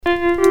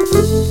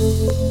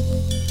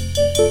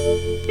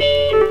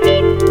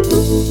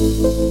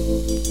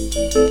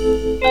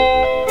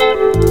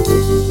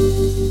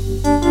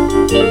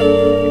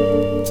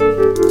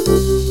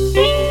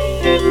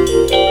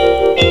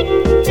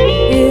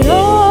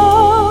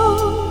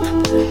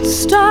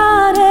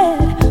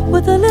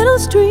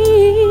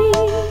dream,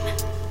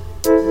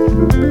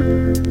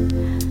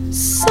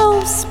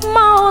 so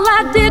small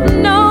I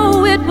didn't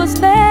know it was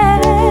there.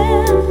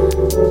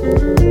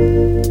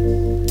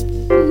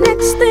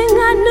 Next thing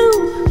I knew,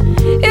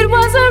 it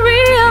was a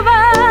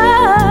river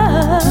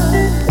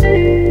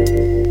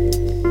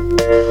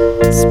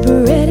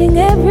spreading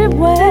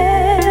everywhere.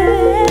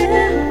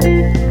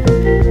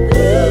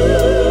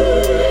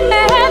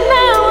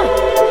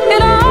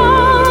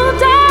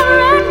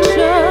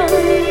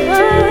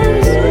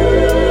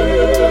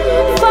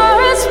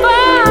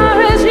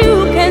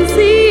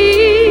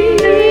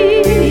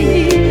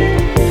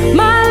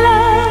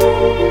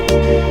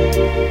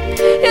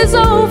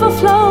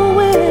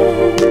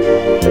 Overflowing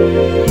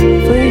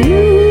for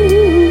you.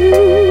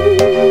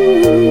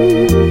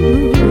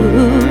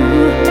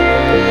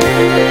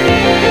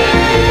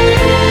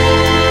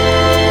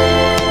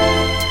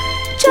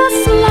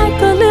 Just like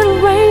a little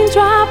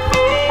raindrop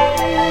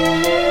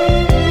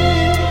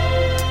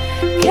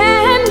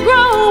can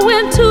grow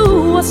into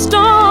a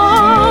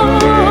storm.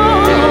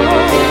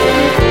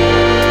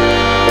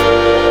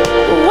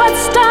 What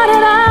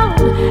started out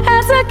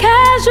as a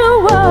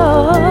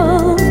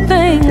casual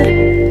thing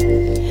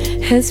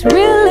has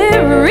really,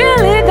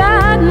 really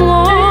gotten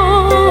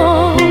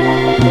warm.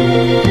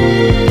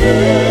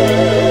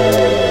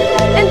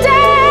 And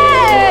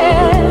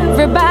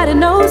everybody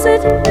knows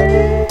it,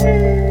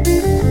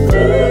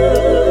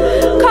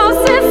 'cause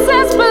it's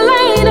as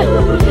plain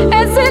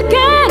as it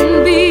can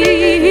be.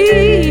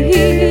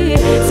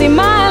 See,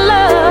 my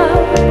love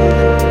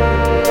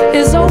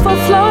is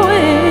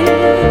overflowing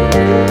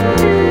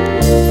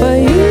for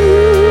you.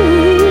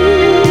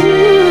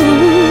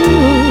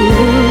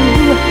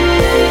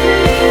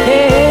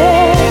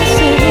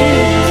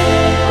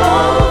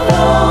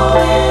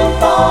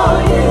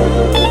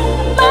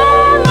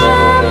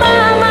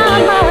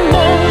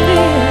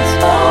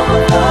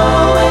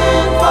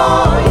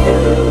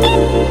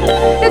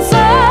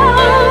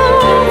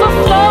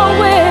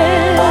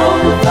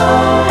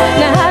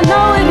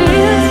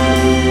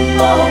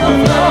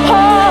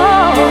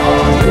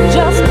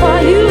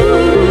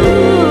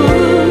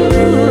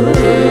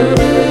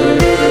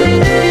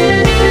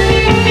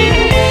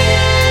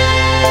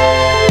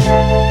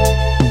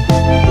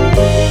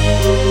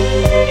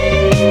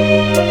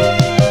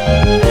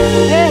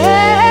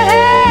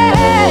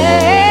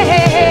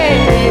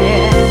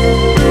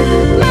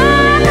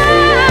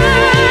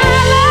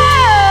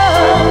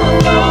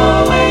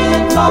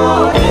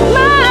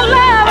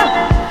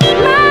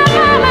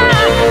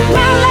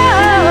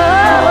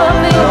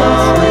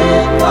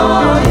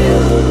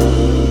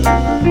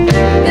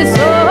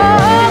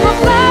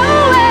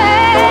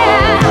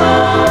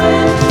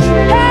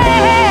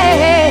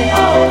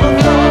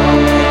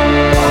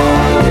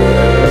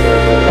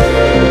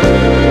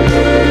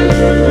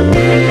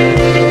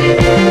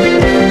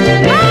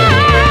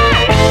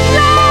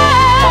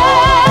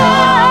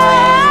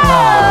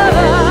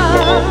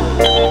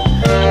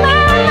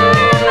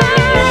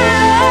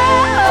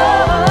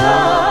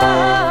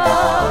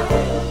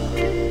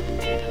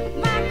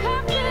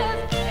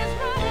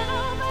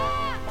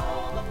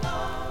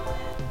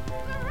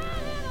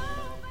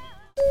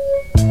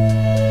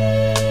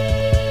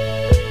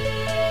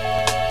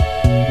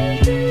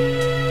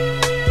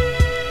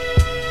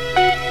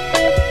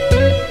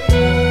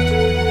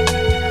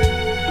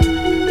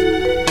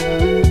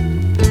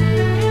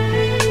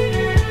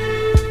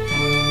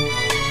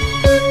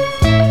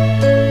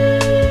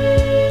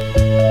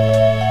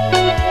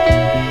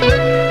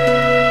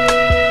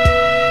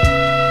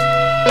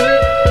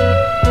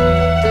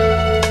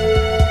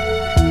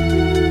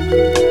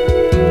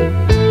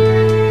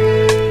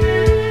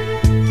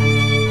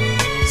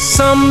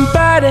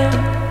 Somebody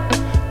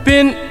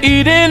been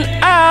eating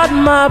out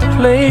my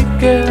plate,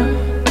 girl.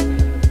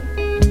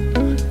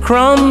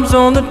 Crumbs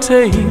on the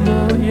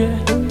table, yeah.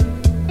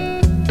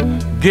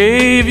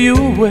 Gave you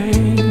away.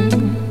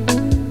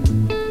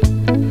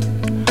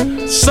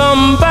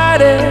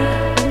 Somebody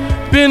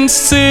been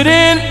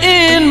sitting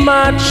in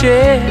my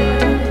chair.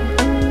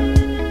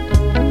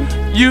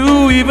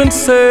 You even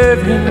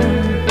served him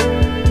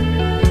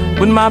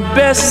with my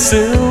best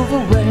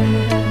silverware.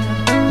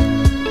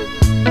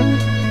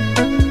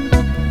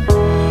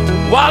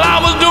 While I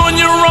was doing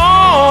you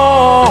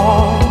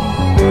wrong,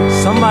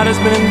 somebody's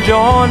been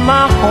enjoying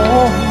my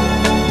home.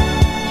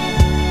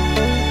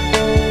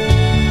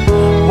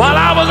 While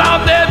I was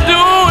out there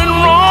doing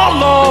wrong,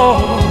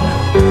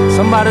 Lord,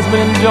 somebody's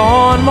been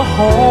enjoying my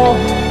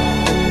home.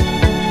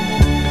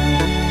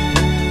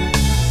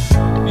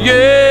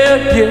 Yeah,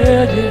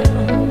 yeah, yeah.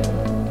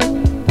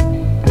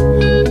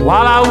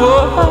 While I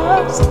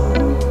was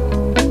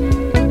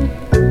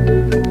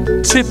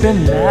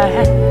tipping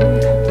back,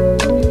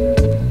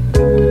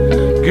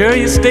 girl,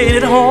 you stayed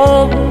at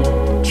home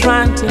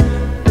trying to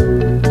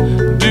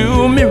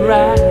do me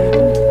right.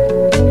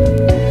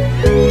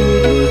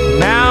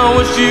 Now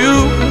it's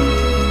you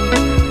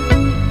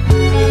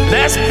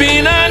that's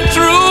been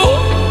untrue.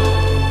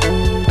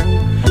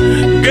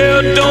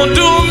 Girl, don't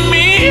do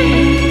me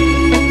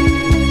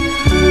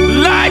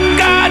like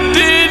I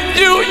did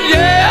you,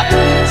 yeah.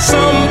 So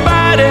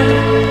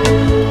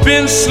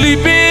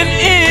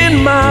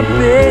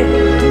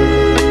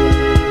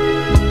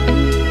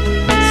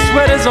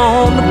hands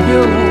on the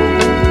pillow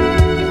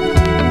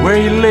where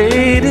he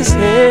laid his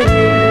head.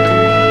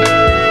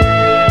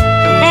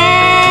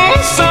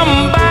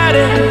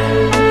 Somebody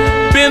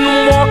been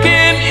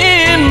walking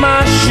in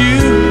my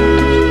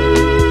shoes.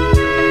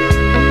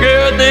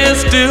 Girl, they're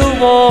still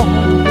warm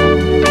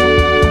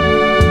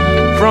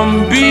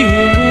from being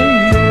you.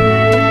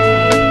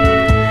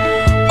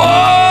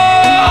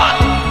 Oh,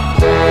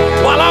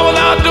 while I was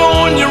out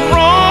doing you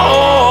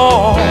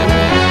wrong,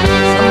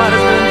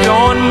 somebody's been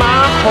enjoying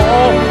my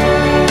home.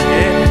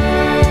 Yeah.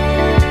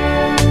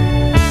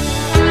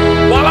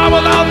 While I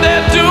was out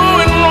there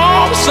doing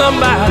wrong,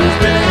 somebody's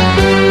been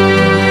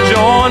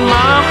enjoying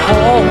my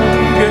home.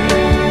 Yeah.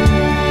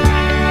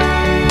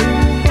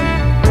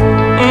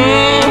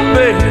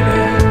 Baby.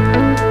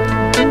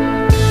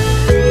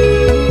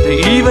 They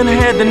even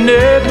had the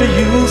nerve to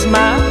use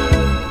my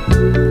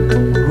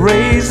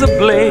razor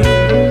blade.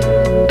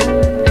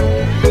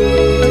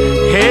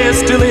 Hair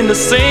still in the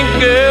sink,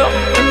 girl,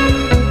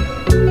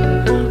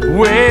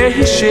 where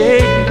he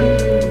shaved.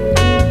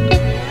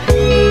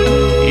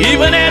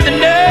 Even had the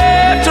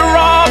nerve to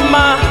rob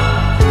my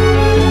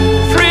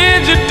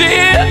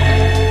Frigidaire.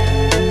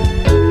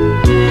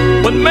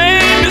 What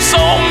made me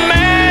so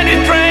mad, he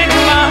drank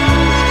my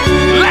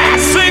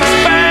last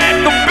six-pack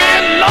of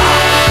Bud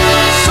Light.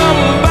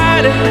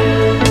 Somebody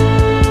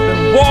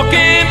been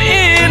walking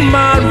in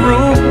my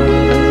room.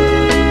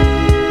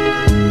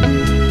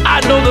 I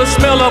know the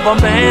smell of a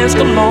man's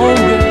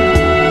cologne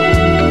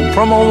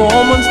from a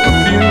woman's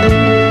perfume.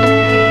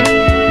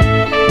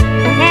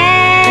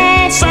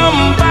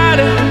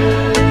 Somebody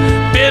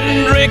been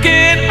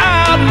drinking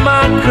out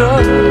my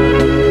cup.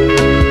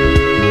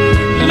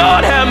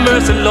 Lord have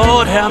mercy,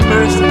 Lord have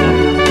mercy,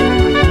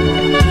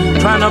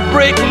 trying to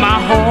break my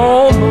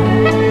home.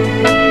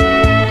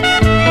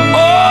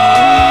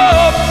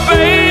 Oh,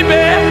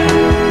 baby,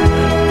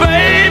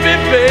 baby,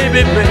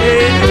 baby, baby,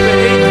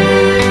 baby.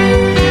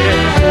 Yeah.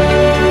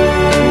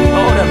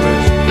 Lord have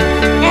mercy.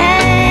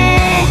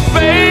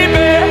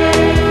 Baby,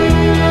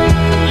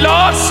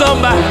 Lord,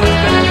 somebody's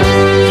been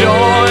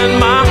enjoying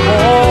my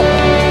home.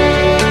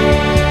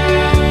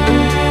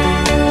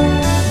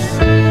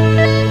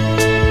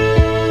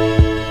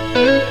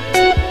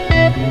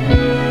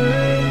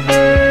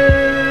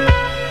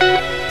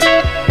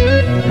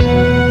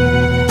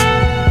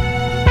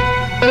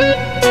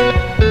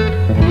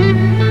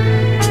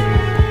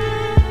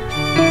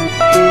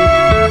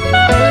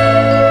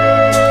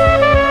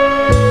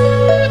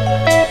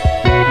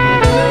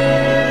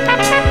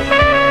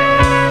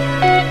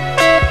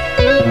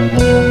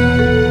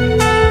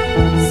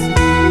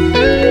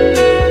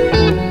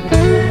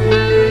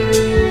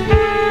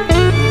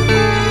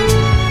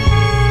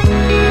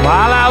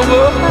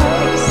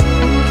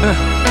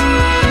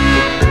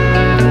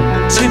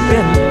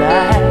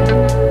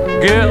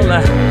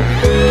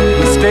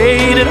 You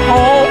stayed at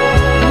home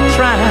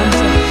trying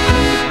to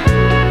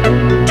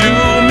do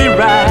me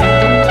right.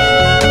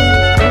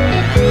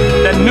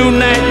 That new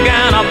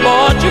nightgown I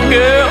bought you,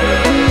 girl,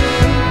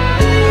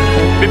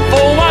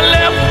 before I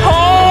left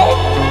home,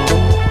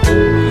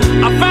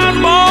 I found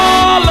them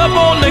all up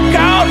on the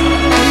couch,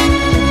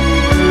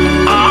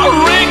 all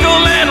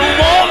wrinkled and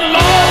worn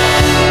long.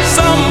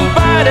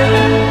 Somebody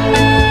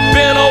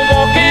been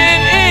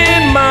walking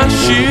in my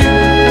shoes.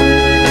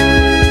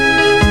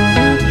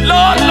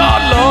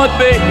 Lord,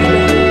 baby,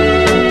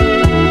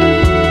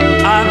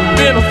 I've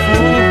been a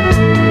fool.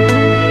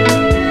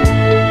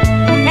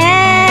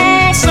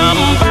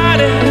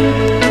 Somebody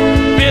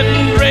been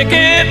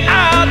drinking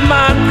out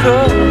my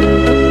cup.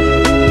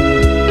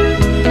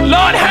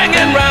 Lord,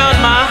 hanging round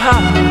my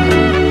house,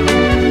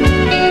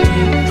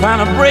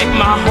 trying to break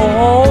my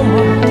home.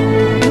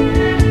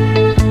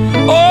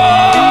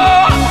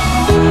 Oh,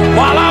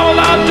 while I was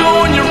out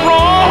doing you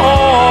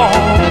wrong,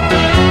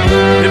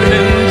 they've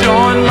been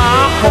enjoying my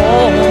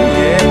home.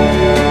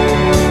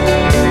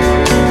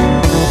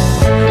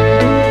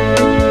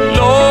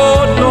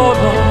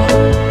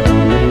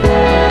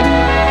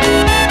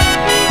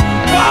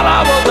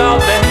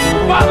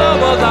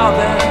 Out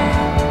there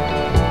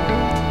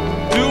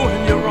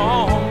doing you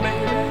wrong,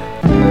 baby.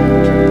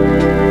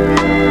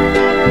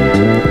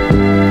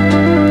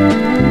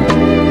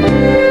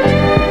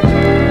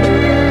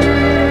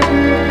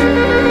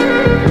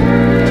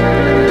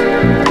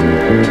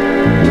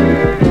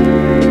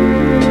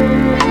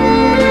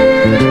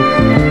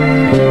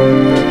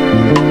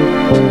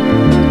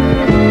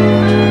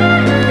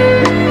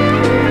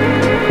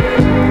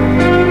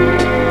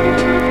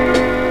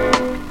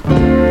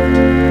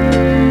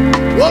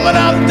 Woman,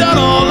 I've done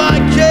all I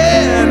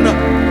can.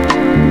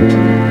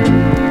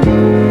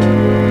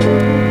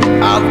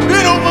 I've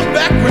been over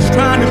backwards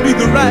trying to be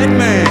the right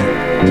man,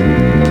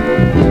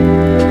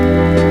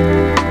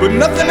 but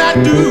nothing I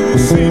do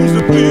seems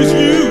to please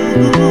you.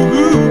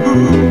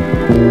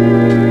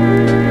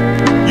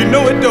 You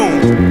know it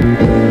don't.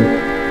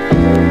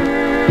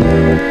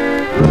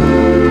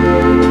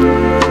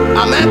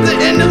 I'm at the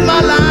end of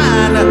my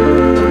line.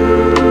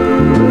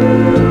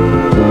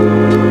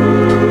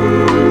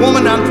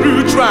 Woman, I'm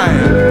through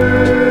trying.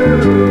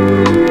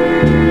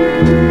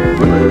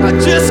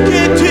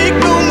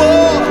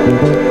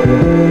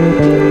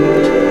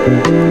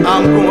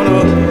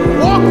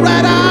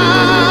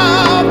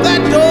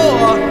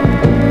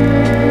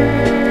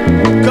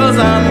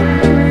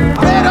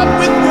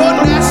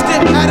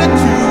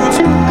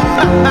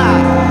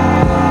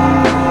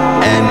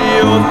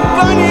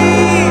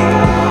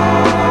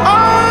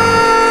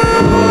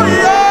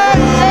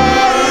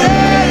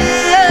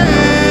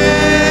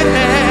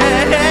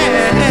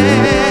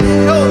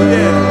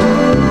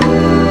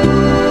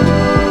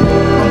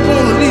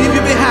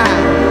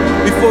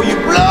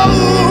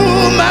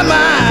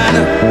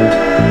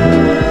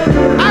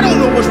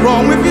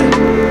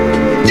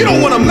 You don't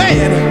want a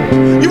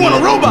man, you want a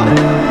robot.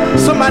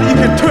 Somebody you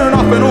can turn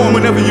off and on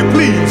whenever you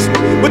please.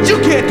 But you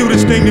can't do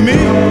this thing to me.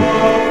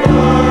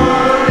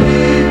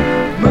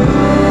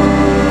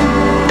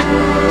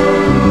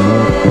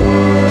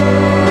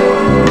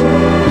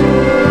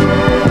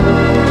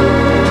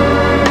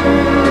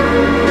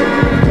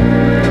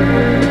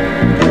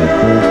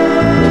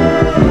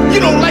 You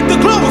don't like the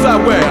clothes I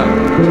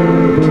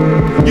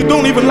wear. You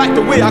don't even like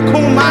the way I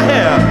comb my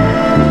hair.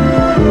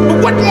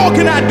 But what more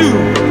can I do?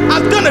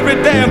 I've done every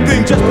damn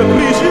thing just to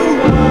please you.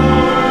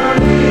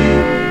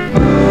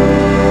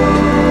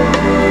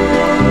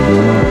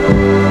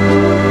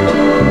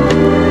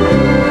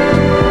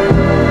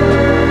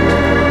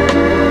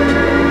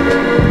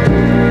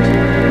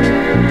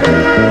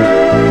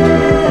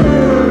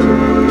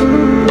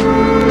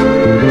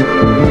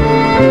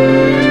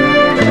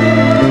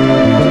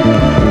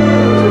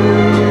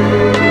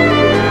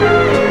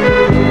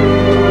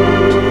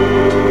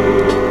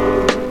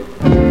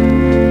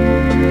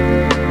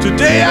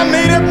 Today I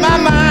made up my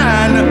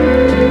mind.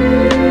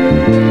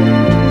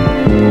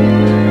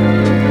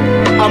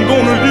 I'm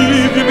gonna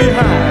leave you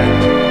behind.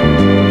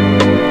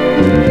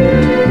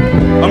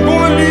 I'm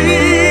gonna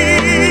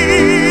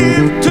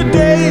leave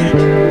today,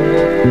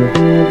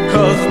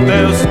 'cause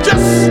there's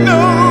just no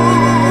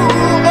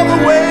other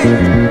way.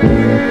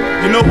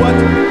 You know what?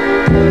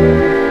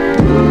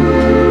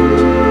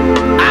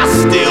 I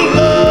still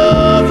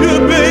love you,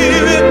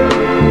 baby.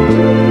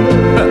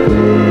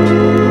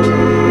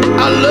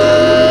 I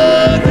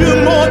love you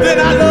more than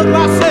I love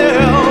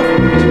myself.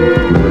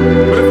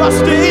 But if I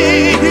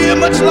stay here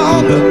much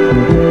longer,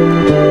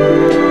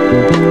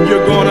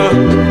 you're gonna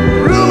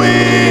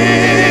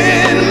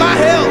ruin my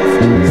health.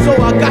 So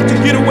I got to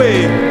get away.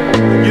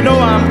 You know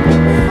I'm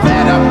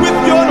fed up with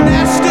your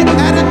nasty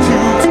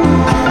attitudes.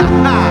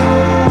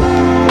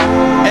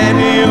 And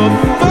you're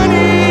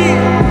funny.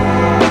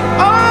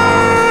 Oh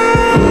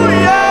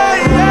yeah,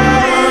 yeah,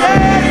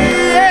 yeah,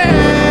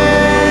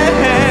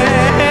 yeah.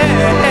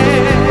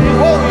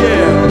 Oh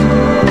yeah.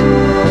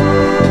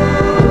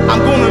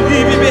 I'm gonna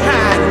leave you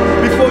behind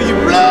before you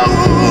blow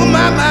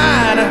my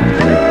mind.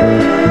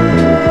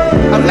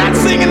 I'm not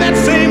singing that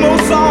same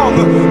old song.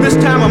 This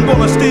time I'm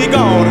gonna stay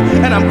gone,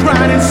 and I'm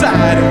crying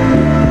inside.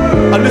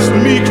 Listen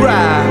to me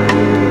cry.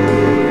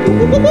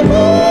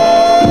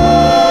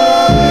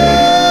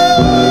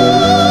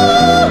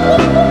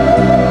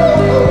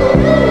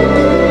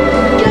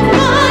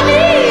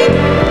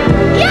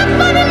 You're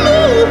funny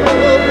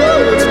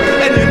moves,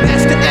 and your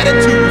nasty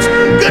attitudes.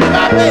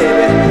 Goodbye,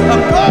 baby.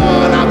 I'm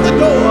going out the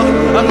door.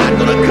 I'm not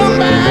gonna come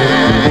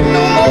back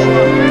no more.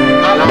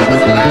 I'll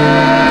always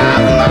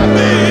love my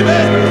baby.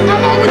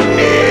 I'll always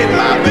need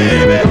my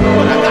baby.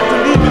 But I got to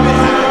leave you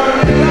behind,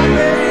 my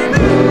baby.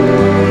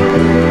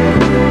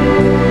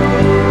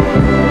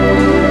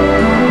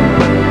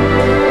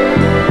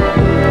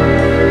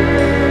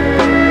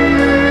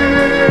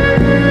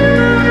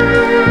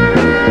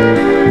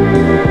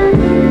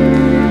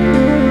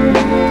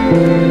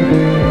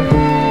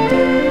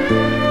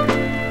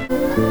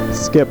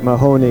 Skip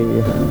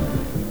Mahoney.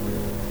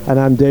 And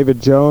I'm David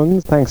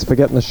Jones. Thanks for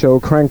getting the show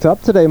cranked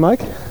up today,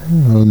 Mike.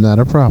 Oh, not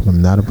a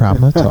problem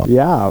at all.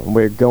 Yeah,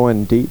 we're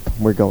going deep.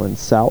 We're going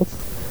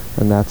south.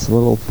 And that's a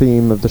little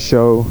theme of the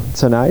show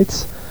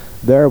tonight.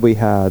 There we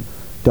had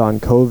Don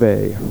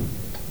Covey,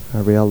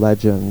 a real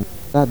legend.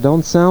 That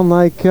don't sound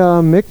like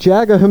Mick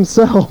Jagger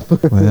himself.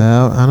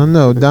 Well, I don't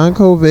know. Don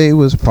Covey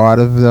was part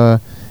of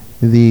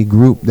the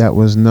group that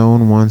was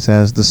known once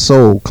as the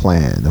Soul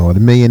Clan, or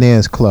the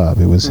Millionaires Club.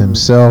 It was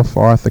himself,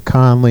 Arthur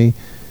Conley,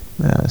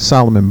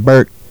 Solomon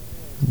Burke,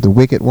 the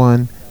Wicked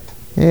One.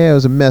 Yeah, it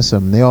was a mess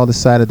of them. They all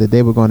decided that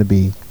they were going to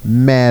be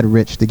mad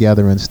rich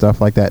together and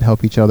stuff like that,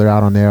 help each other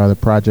out on their other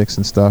projects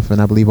and stuff.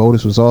 And I believe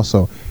Otis was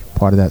also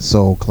part of that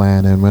Soul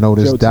Clan. And when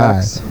Otis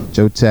died,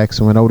 Joe Tex,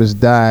 and when Otis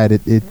died,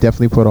 it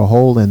definitely put a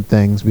hole in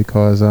things,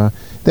 because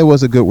there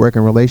was a good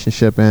working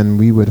relationship, and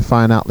we would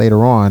find out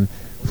later on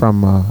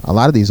from a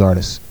lot of these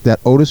artists that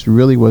Otis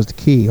really was the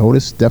key.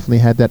 Otis definitely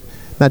had that,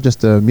 not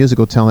just the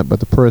musical talent, but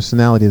the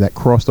personality that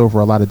crossed over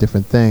a lot of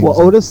different things. Well,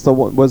 Otis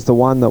was the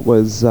one that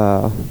was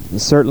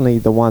certainly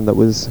the one that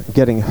was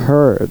getting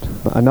heard.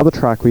 Another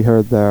track we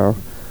heard there,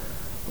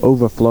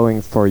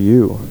 Overflowing for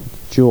You,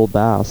 Jewel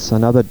Bass,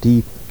 another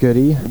deep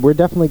goodie. We're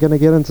definitely going to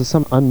get into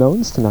some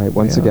unknowns tonight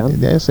once again.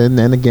 Yes, and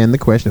then again the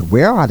question,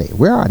 where are they?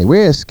 Where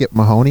is Skip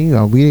Mahoney?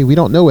 We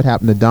don't know what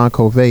happened to Don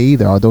Covey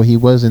either, although he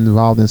was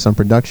involved in some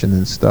production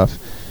and stuff.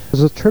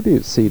 There's a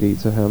tribute CD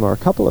to him, or a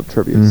couple of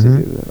tribute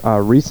CDs.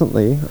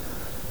 Recently,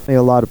 a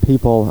lot of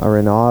people are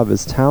in awe of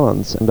his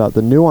talents, and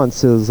the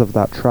nuances of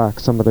that track,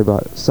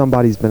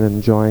 Somebody's Been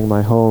Enjoying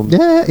My Home.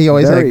 Yeah, he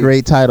always had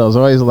great titles.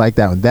 Always liked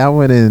that one. That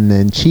one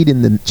and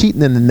cheating in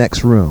the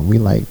next room. We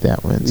liked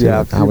that one too.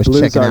 Yeah, I was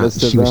checking out.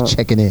 She was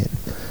checking in.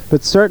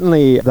 But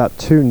certainly that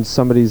tune,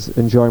 Somebody's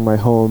Enjoying My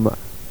Home,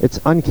 it's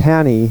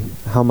uncanny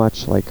how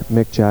much like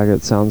Mick Jagger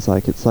it sounds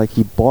like. It's like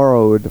he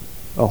borrowed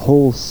a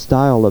whole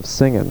style of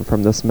singing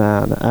from this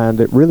man, and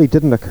it really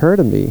didn't occur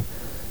to me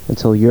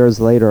until years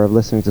later of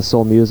listening to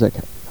soul music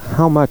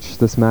how much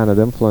this man had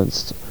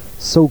influenced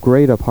so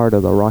great a part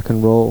of the rock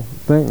and roll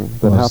thing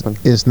that Well, happened.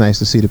 It's nice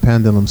to see the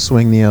pendulum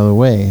swing the other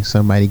way.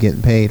 Somebody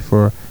getting paid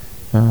for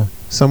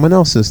someone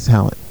else's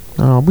talent.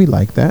 We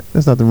like that.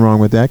 There's nothing wrong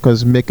with that,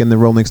 because Mick and the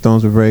Rolling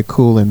Stones were very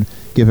cool and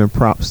giving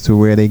props to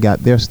where they got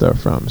their stuff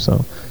from.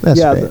 So that's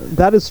Yeah, fair.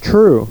 that is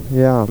true.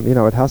 Yeah,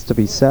 it has to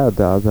be said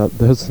that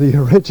there's the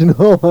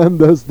original and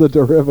there's the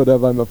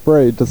derivative, I'm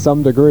afraid, to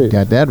some degree.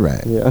 Got that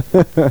right. Yeah.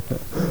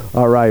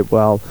 All right,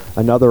 well,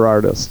 another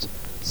artist,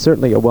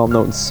 certainly a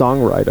well-known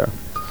songwriter,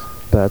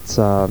 but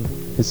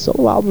his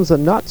solo albums are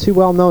not too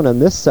well known on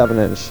this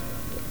 7-inch.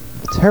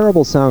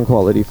 Terrible sound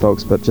quality,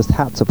 folks, but just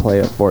had to play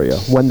it for you.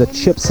 When the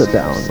Chips Are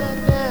Down.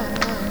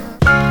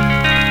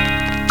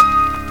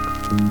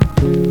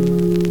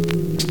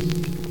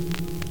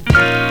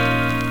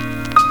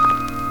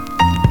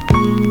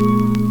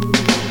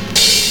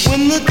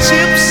 When the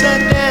chips are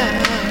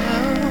down,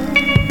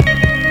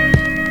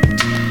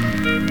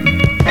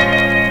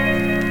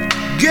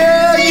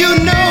 girl, you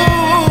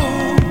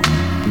know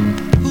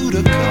who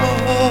to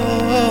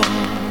call.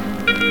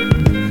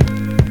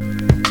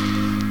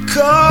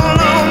 Call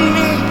on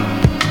me,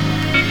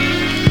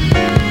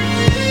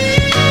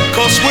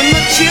 'cause when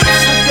the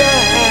chips are down,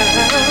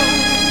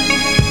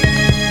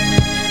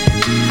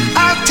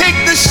 I'll take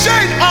the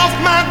shirt off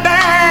my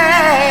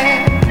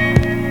back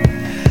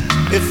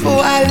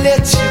before I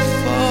let you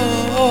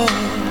fall.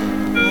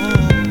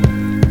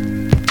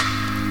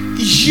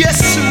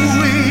 Yes, I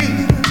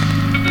will.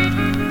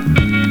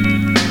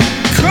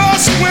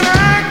 'Cause when I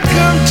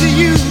come to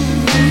you,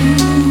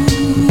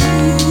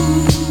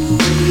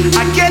 I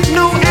get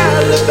no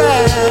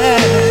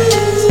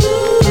alibis.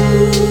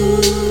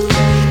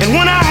 And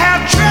when I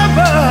have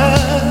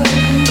trouble,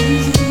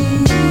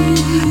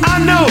 I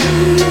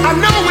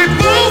know we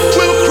both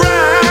will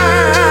cry.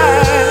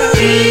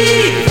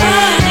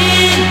 Even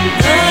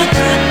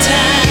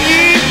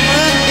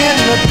in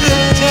the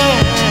good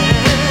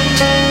times,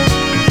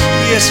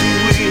 yes we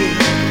will.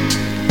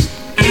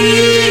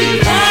 Even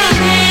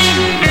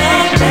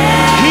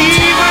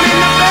in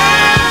the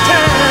bad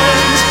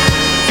times,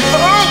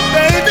 oh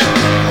baby,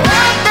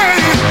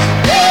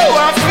 oh I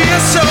feel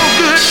so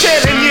good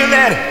telling you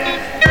that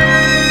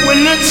when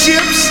the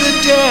chips are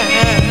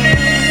down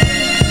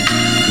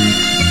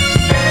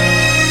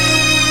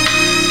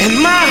and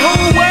my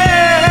whole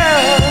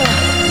world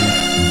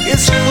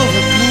is full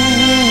of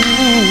gloom.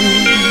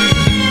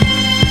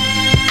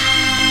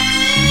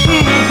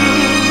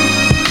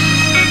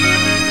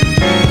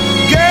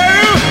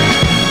 Girl,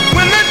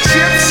 when the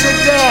chips are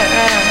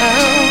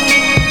down,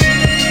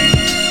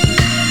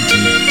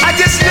 I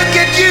just look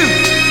at you,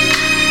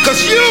 'cause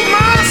you're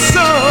my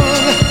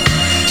sun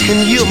and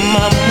you're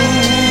my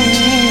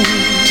moon,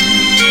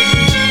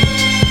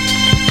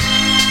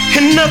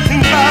 and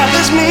nothing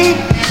bothers me,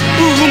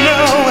 ooh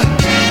no,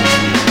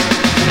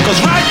 'cause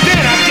right then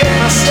I get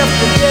myself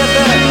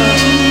together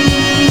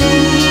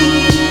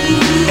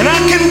and I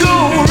can go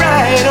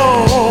right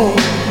on.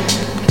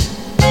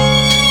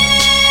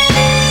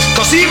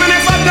 'Cause even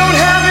if I don't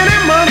have any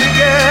money,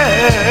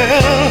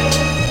 girl,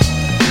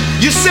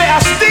 you say I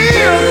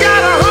still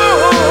got a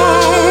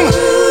home.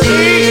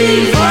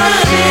 Even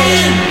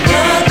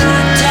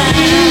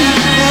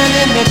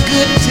in the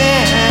good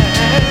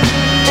times,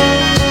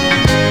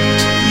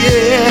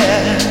 yeah.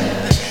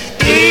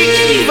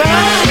 Even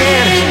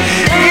in the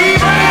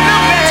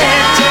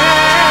bad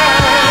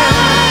times,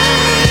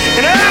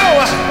 and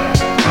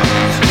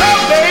oh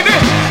baby,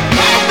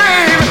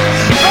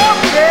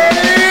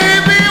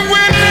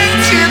 when the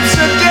chips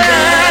are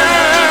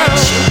down,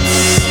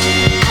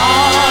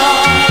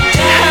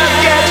 I've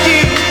got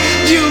you,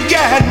 you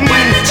got me.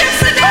 When the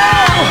chips are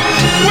down,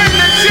 when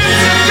the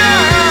chips are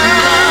down,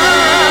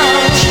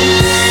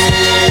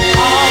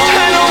 I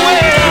don't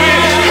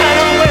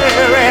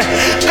worry,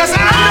 'cause I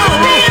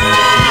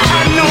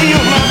know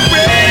you're my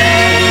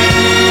friend,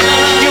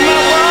 you're my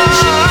one,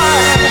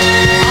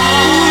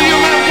 ooh,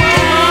 you're my one.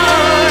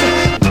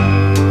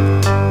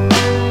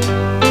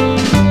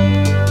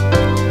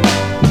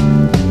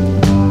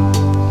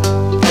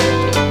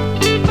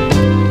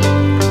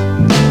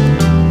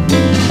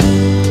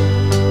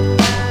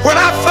 When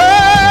I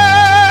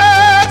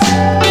first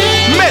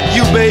met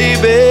you,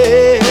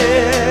 baby,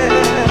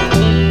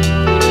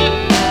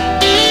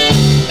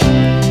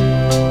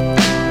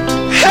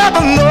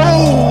 heaven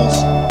knows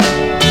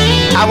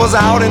I was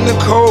out in the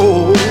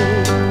cold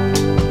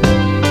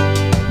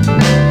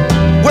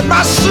with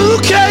my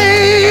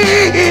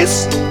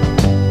suitcase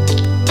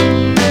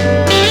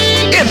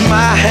in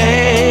my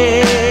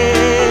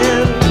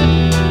hand,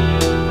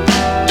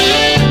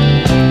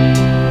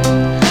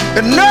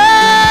 and no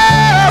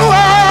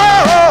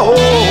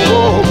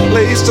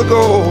place to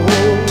go.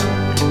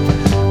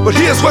 But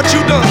here's what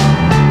you done.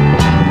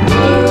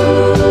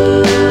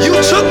 You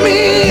took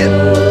me in,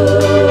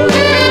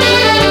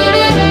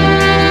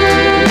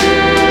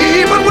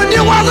 even when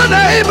you wasn't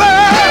able.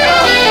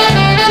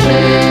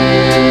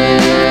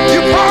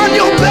 You pawned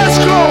your best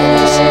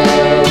clothes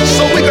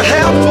so we could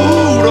have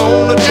food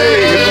on the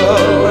table.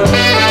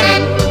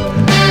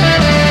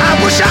 I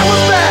wish I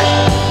was back.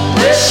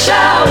 Wish I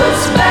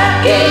was back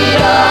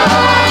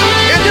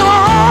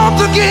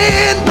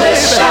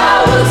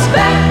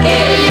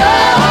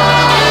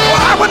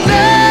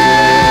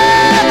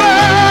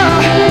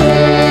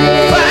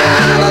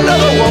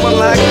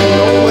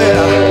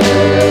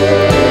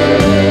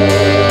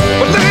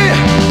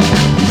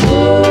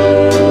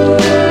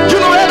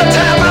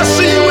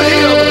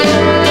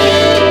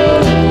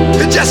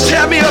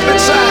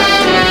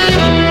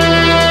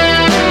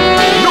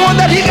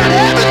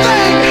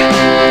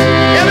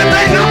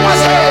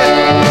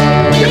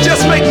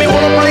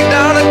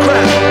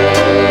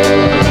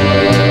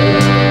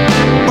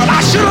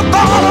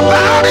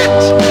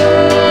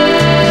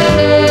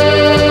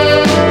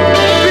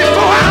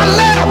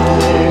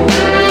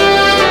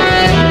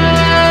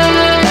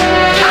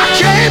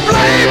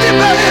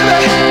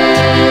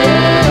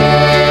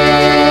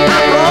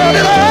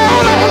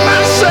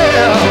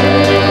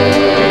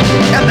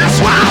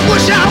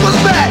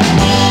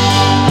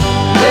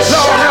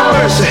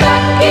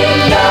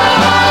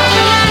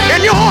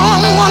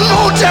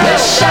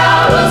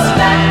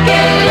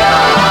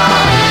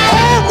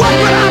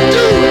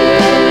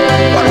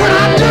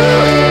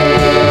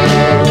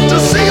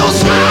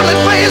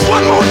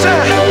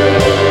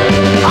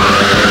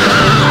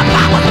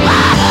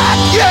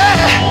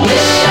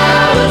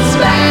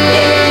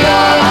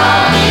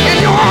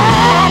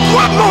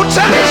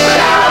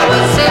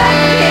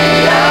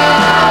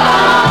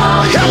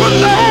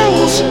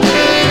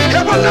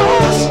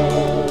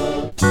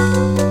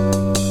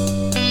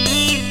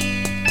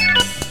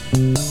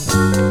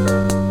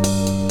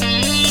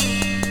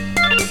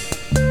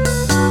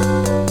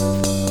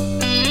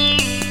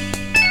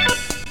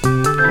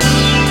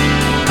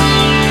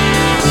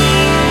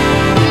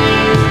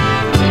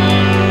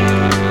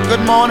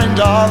Good morning,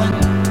 darling.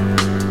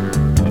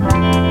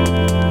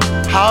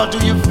 How do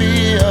you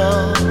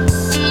feel?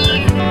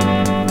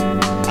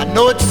 I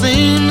know it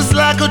seems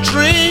like a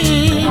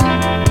dream,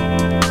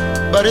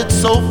 but it's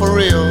so for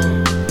real.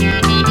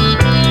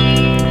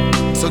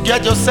 So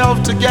get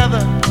yourself together.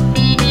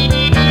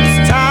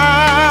 It's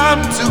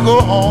time to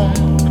go home.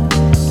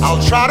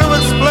 I'll try to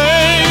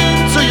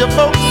explain to you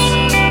folks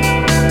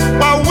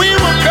why we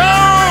were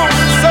gone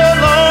so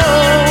long.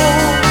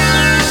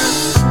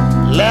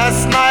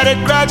 Last night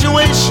at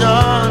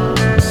graduation,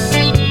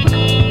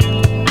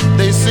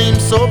 they seemed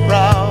so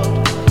proud,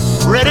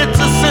 ready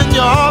to send you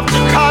off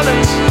to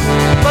college,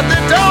 but they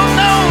don't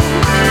know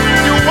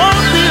you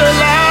won't be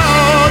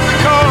allowed,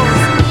 because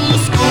the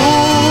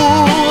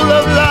school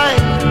of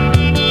life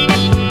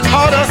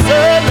caught us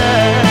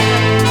early.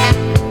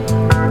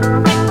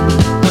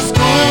 The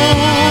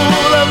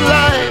school of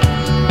life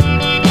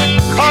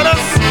caught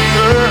us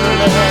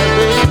early.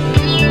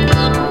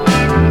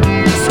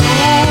 The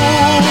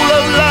school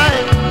of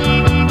life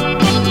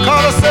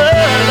caught us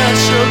early,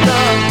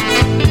 sugar.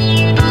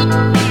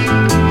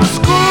 The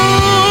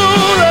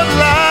school of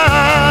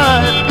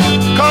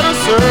life caught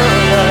us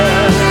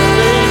early,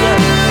 baby.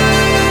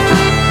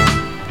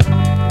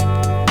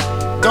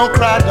 Don't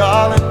cry,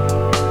 darling.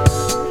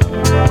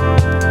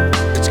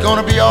 It's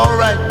gonna be all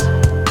right.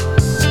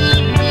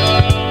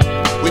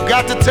 We've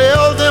got to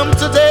tell them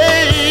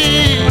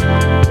today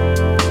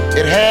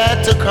it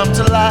had to come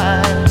to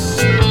light.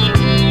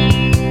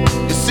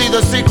 You see,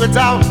 the secret's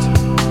out.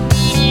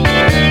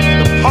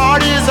 The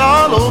party's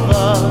all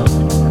over.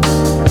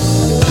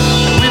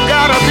 We've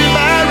gotta be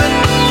married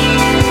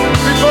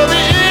before the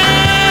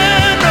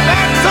end of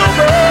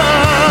October.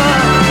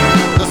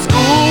 The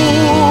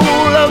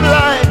school of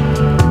life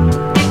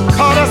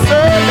caught us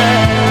early.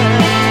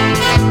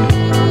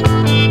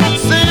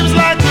 Seems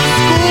like the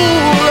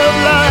school of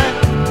life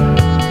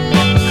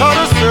caught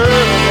us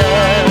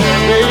early,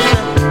 baby.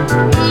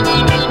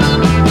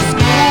 The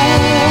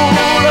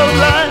school of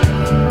life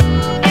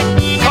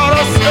caught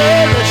us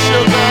early,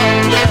 sugar,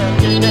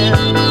 yeah, yeah.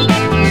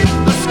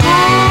 The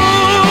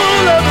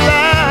school of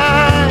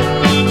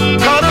life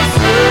caught us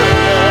early,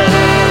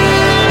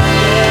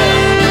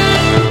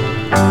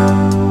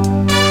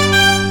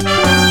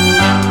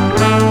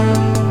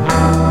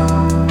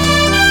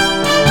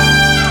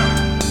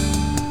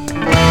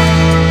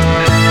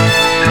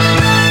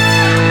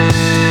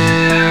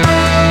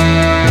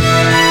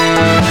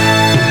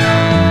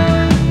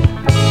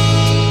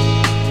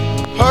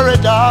 hurry,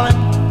 darling.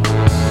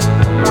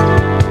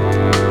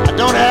 I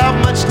don't have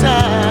much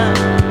time.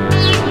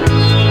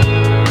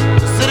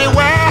 The city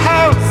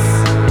warehouse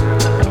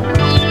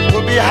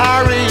will be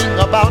hiring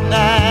about 9.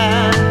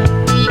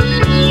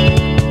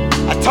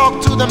 I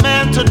talked to the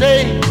man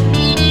today,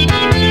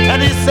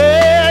 and he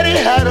said he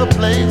had a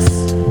place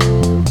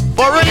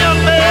for a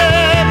young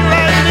man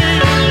like me,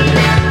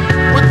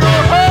 with the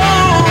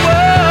whole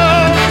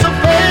world to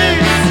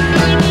face.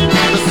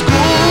 The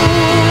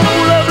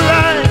school of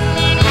life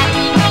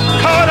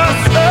caught us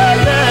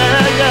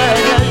early,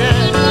 yeah, yeah,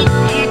 yeah.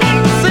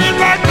 Seems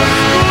like the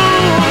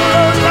school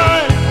of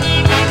life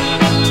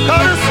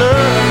caught us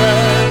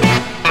early.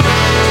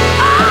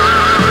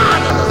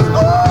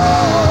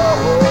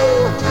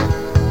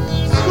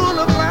 School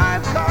of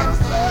life caught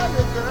us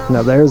early, girl.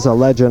 Now there's a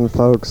legend,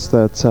 folks,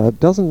 that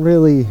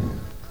certainly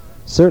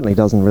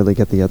doesn't really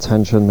get the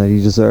attention that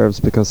he deserves,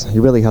 because he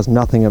really has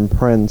nothing in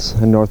print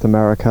in North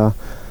America,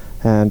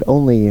 and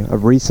only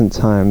of recent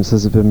times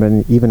has there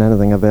been even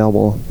anything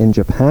available in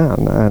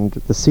Japan, and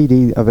the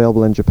CD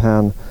available in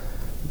Japan,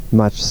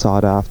 much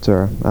sought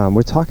after.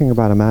 We're talking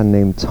about a man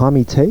named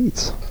Tommy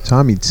Tate.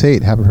 Tommy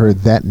Tate, haven't heard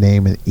that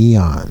name in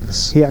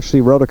eons. He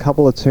actually wrote a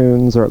couple of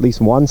tunes, or at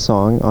least one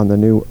song, on the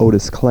new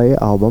Otis Clay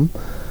album,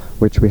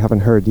 which we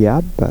haven't heard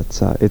yet,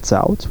 but it's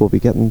out. We'll be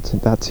getting to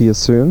that to you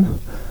soon.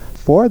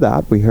 For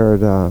that, we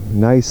heard a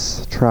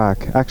nice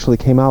track, actually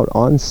came out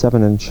on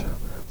 7-inch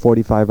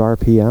 45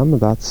 RPM.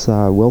 That's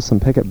Wilson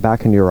Pickett,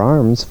 Back in Your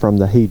Arms, from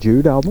the Hey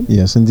Jude album.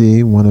 Yes,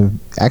 indeed. One of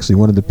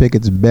the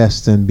Pickett's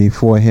best, and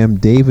before him,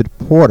 David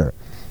Porter,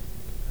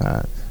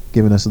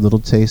 giving us a little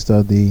taste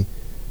of the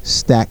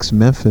Stax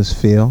Memphis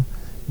feel.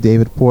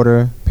 David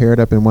Porter paired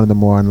up in one of the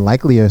more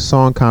unlikelier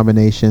song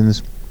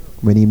combinations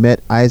when he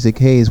met Isaac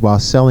Hayes while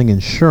selling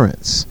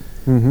insurance.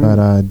 Mm-hmm.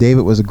 But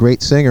David was a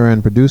great singer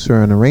and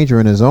producer and arranger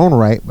in his own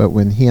right, but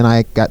when he and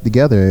I got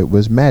together, it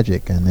was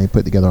magic, and they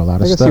put together a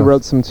lot of stuff. I guess he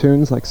wrote some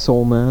tunes like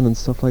Soul Man and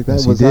stuff like that.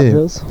 Yes, was he did. That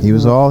his? He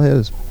was all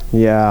his.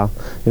 Yeah,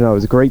 he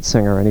was a great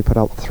singer, and he put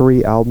out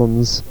 3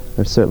 albums.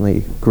 They're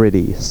certainly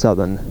gritty,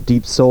 southern,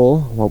 deep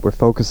soul, what we're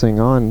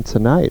focusing on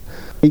tonight.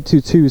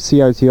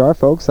 822-CITR,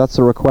 folks, that's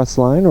the request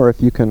line, or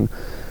if you can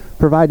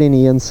provide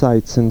any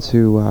insights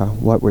into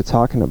what we're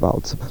talking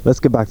about. Let's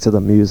get back to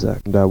the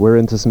music. And, we're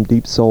into some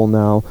deep soul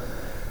now,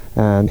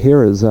 and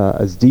here is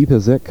As Deep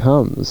as It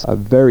Comes, a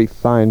very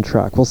fine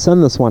track. We'll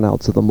send this one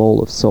out to the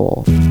Mole of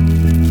Soul.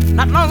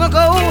 Not long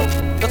ago,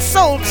 the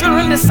soul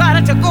children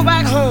decided to go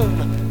back home.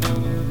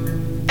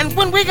 And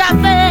when we got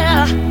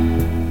there,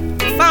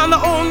 we found the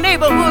old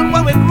neighborhood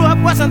where we grew up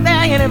wasn't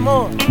there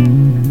anymore.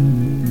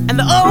 And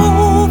the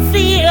old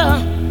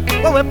field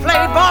where we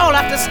played ball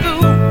after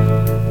school,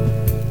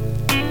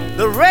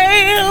 the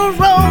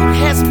railroad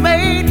has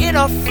made it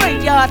a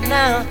freight yard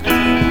now.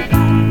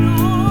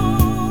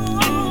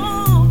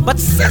 But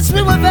since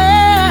we were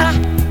there,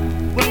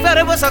 we felt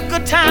it was a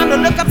good time to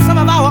look up some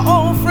of our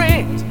old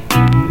friends.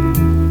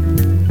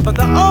 But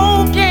the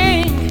old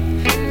gang,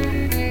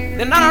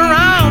 they're not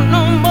around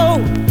no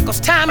more, 'cause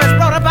time has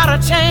brought about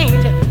a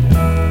change.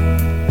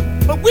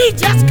 But we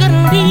just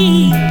couldn't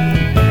leave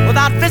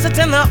without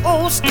visiting the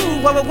old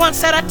school where we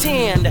once had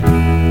attend.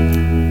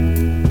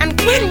 And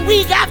when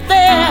we got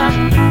there,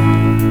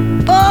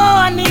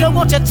 oh, Anita,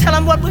 won't you tell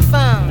them what we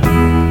found?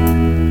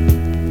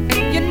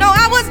 You know,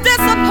 I was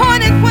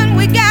disappointed when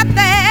we got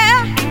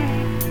there,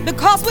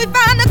 because we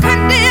found a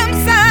condemned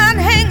sign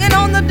hanging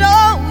on the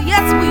door.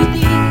 Yes, we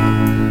did.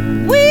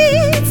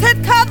 Weeds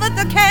had covered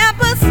the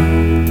campus,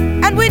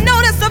 and we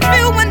noticed a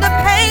few window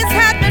panes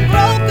had been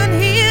broken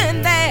here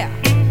and there.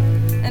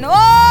 And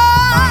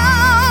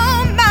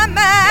oh, my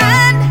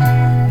mind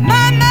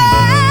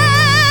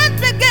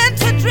began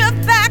to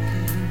drift back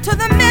to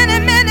the many,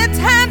 many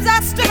times I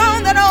stood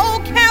on that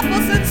old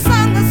campus and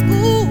sung the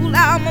school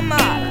alma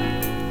mater.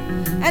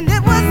 And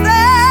it was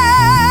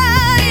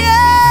there,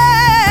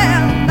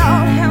 yeah,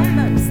 Lord have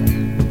mercy.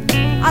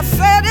 I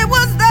said it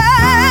was there,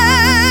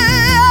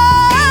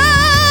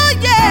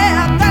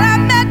 yeah, that I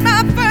met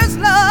my first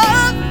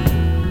love.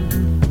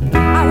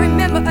 I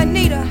remember,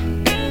 Anita,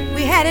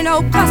 we had an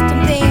old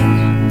custom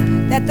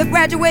then, that the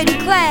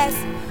graduating class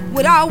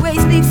would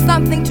always leave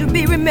something to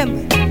be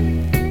remembered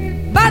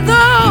by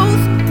those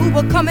who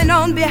were coming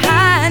on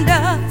behind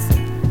us.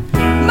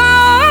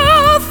 My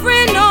old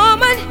friend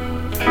Norman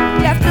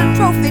left a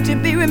trophy to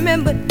be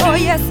remembered, oh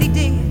yes he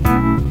did.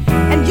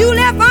 And you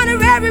left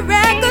honorary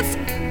records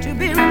to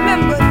be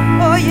remembered,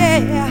 oh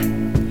yeah.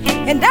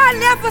 And I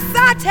left a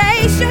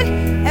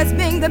citation as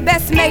being the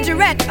best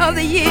majorette of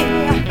the year,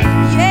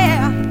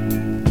 yeah.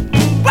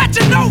 But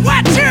you know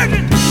what,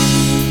 children?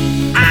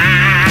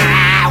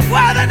 I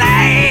was a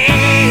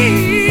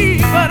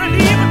neighbor to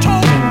leave a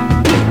toll.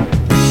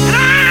 And I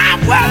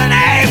was a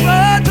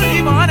neighbor to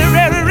leave an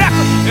honorary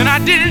record. And I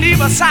didn't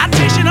leave a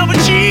citation of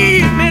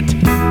achievement.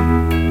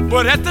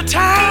 But at the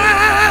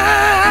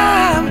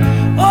time,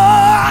 oh,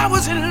 I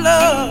was in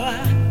love.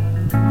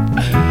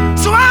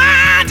 So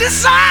I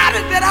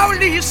decided that I would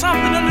leave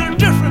something a little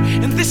different.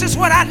 And this is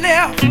what I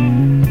left.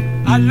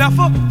 I left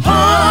a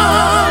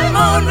home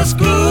on the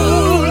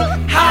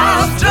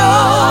schoolhouse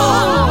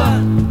door.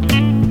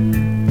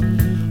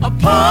 A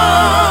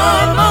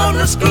poem on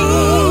the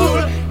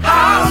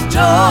schoolhouse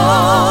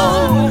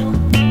door.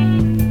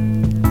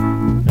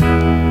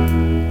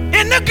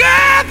 And the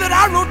girl that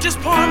I wrote this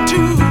poem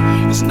to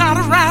is not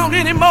around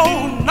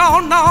anymore,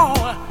 no, no.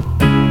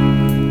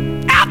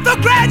 After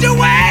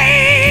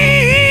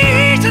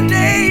graduation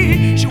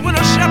day, she went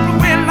a separate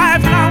way in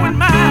life and I went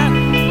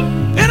mine.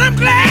 And I'm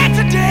glad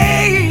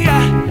today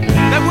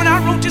that when I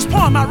wrote this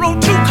poem, I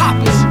wrote two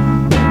copies.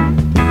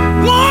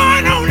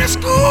 One on the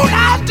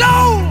schoolhouse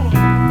door,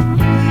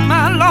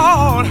 my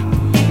Lord,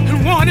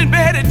 and one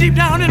embedded deep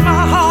down in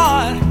my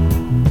heart.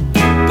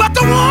 But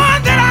the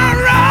one that I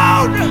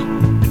wrote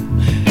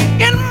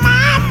in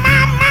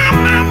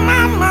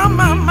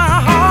my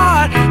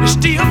heart is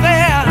still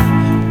there,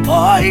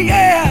 oh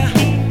yeah.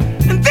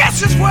 And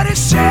this is what it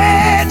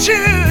said,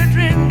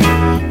 children.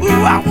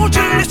 Ooh, I want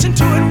you to listen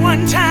to it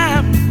one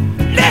time.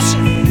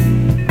 Listen.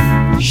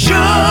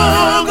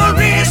 Sugar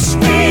is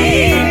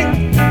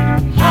sweet,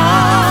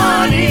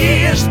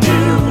 honey is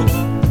too,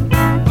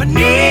 but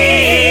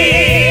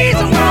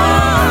neither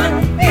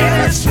one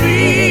is as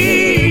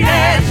sweet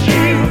as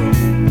you.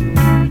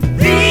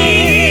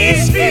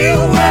 These few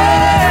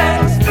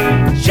words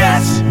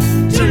just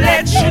to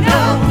let you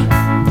know,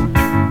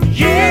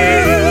 you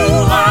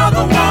are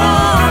the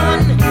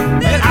one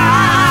that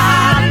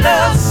I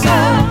love so.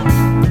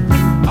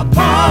 A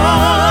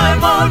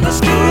poem on the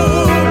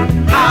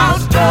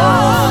schoolhouse door.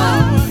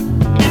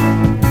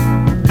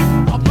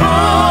 A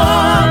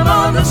poem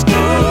on the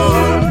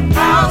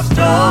schoolhouse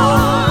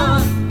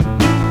door.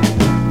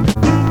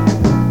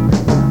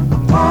 A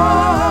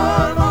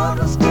poem on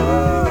the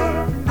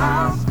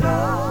schoolhouse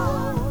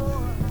door.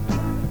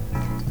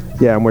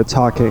 Yeah, and we're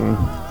talking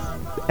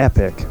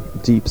epic,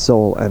 deep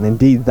soul, and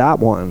indeed that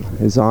one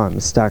is on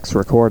Stax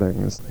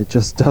Recordings. It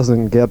just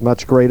doesn't get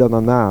much greater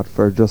than that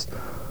for just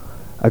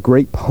a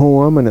great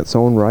poem in its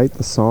own right,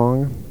 the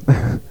song.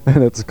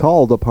 And it's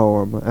called a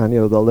poem, and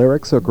the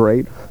lyrics are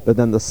great, but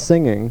then the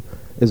singing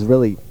is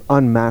really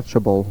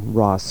unmatchable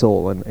raw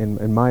soul,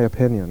 in my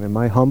opinion, in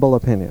my humble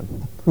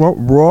opinion. Well,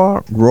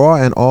 raw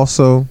and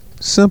also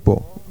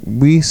simple.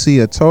 We see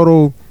a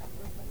total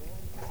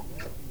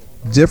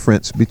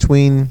difference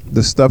between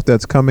the stuff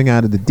that's coming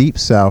out of the Deep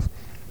South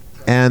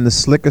and the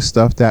slicker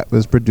stuff that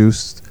was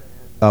produced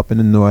up in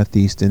the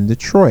Northeast in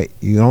Detroit.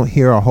 You don't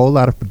hear a whole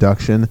lot of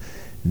production.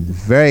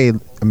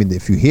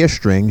 If you hear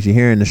strings, you're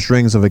hearing the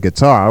strings of a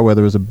guitar,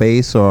 whether it's a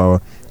bass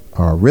or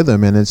a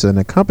rhythm, and it's an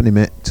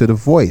accompaniment to the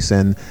voice.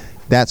 And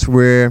that's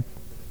where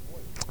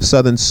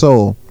Southern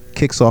soul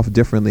kicks off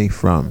differently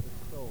from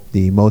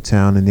the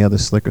Motown and the other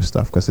slicker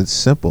stuff because it's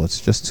simple. It's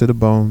just to the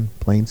bone,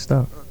 plain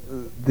stuff.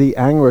 The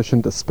anguish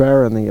and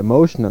despair and the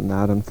emotion in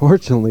that,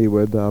 unfortunately,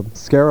 would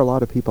scare a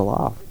lot of people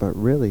off. But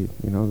really,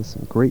 there's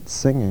some great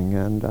singing,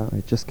 and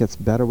it just gets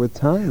better with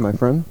time, my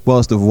friend. Well,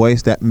 it's the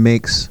voice that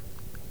makes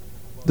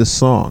the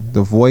song.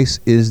 The voice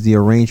is the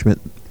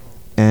arrangement,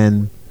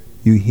 and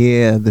you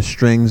hear the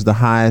strings, the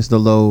highs, the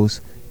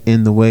lows,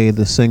 in the way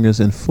the singers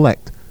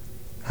inflect,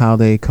 how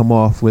they come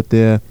off with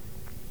their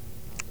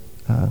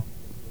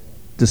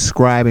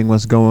describing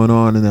what's going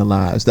on in their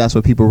lives. That's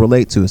what people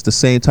relate to. It's the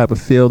same type of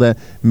feel that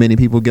many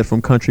people get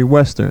from country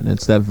western.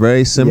 It's that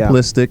very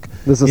simplistic,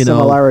 there's a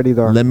similarity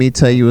there. Let me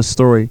tell you a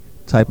story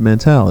type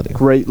mentality.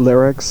 Great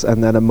lyrics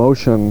and then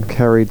emotion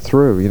carried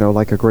through,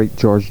 like a great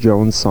George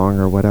Jones song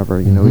or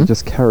whatever. He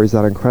just carries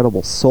that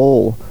incredible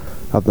soul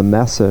of the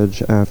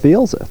message and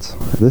feels it.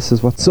 This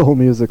is what soul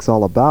music's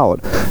all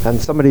about. And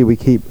somebody we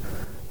keep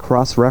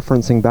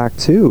cross-referencing back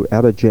to,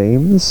 Etta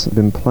James. I've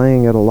been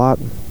playing it a lot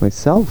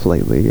myself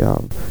lately.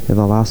 In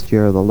the last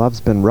year, the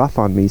Love's Been Rough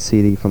on Me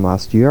CD from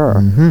last year.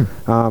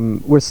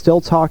 We're still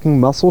talking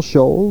Muscle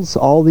Shoals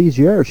all these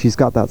years. She's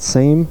got that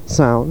same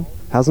sound,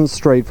 hasn't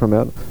strayed from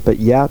it, but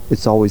yet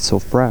it's always so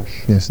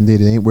fresh. Yes,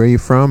 indeed. It ain't where you're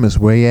from, it's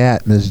where you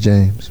at, Miss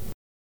James.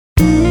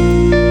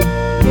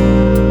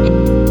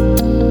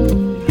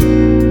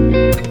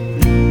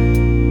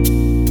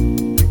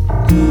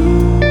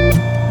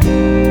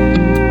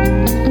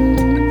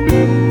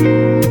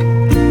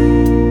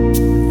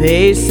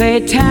 They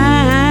say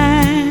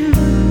time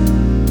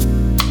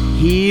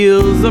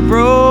heals a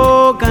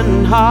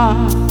broken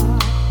heart.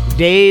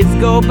 Days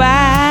go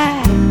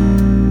by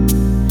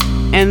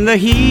and the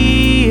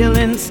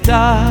healing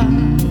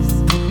starts.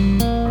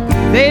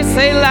 They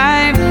say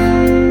life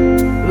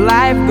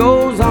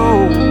goes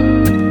on.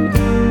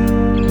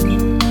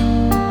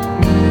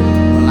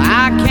 Well,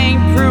 I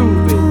can't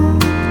prove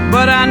it,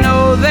 but I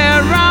know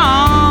they're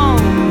wrong.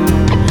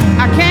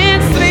 I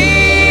can't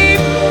sleep,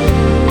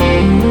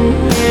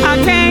 I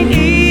can't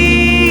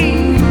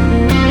eat,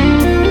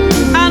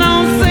 I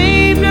don't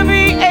seem to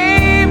be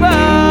able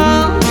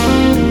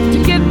to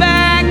get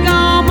back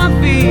on my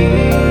feet.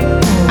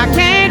 I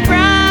can't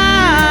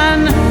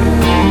run,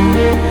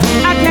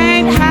 I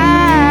can't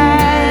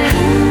hide,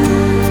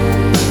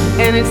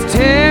 and it's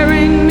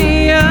tearing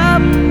me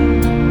up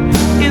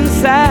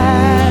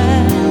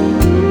inside.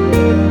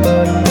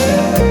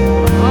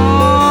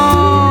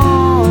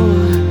 Oh,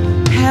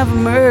 have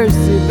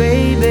mercy,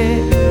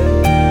 baby.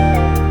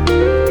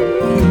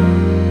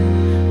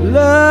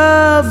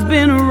 Love's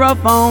been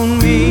rough on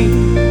me.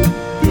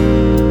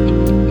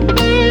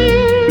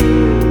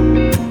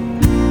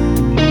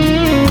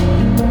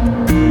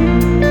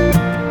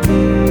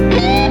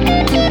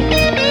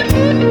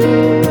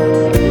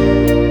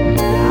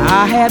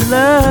 I had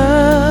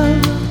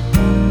love,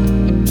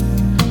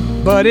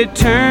 but it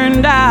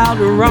turned out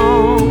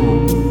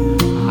wrong.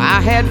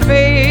 I had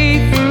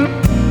faith,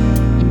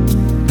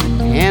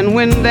 and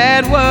when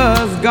that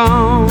was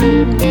gone,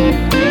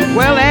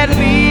 well, at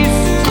least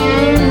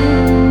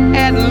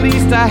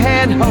I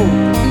had hope.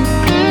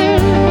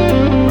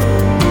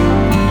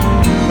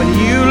 But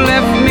you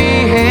left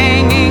me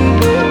hanging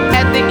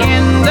at the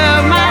end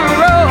of my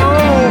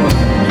rope.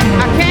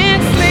 I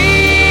can't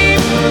sleep,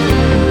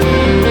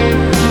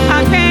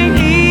 I can't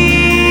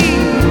eat,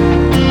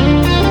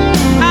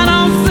 I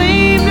don't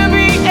seem to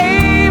be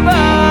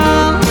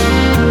able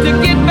to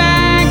get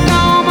back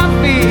on my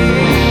feet.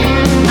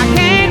 I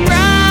can't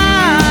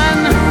run,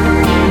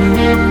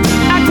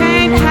 I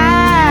can't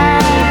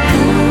hide,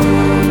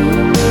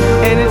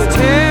 and it's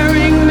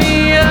tearing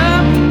me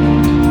up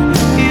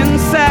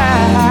inside.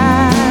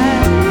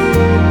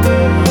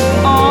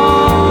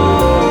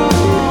 Oh,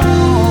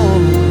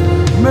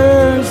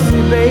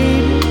 mercy,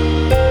 baby.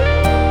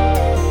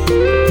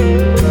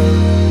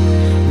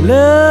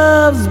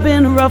 Love's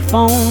been rough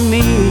on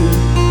me.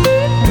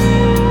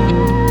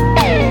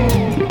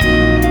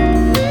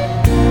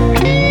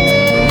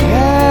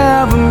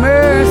 Have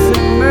mercy,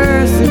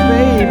 mercy,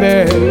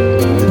 baby.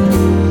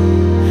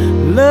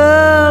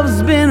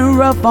 Love's been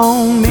rough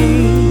on me.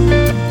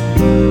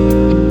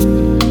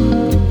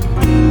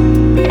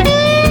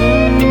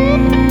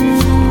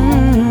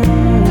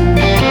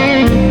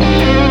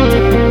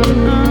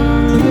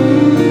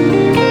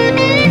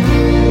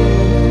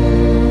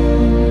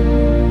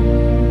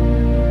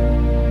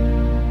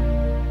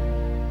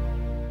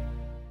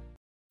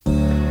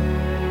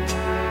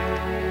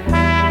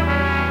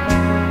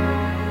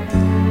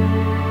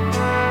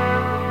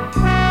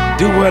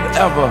 Do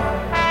whatever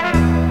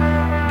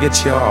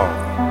gets you off.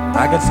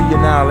 I can see you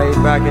now laid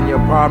back in your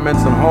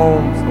apartments and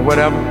homes or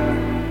whatever,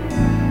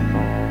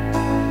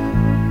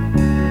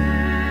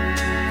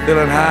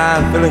 feeling high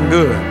and feeling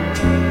good.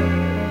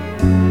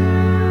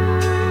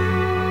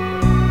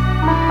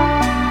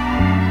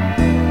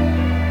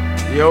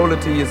 You owe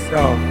it to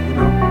yourself, you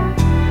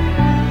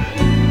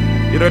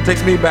know. It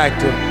takes me back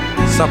to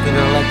something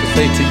that I like to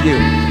say to you.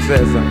 It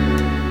says,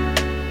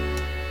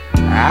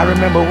 I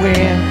remember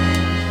when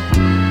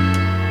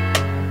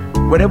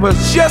But it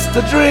was just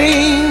a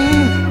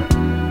dream.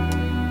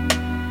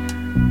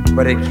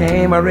 But it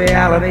came a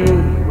reality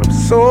with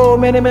so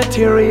many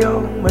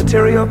material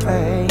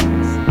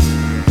things.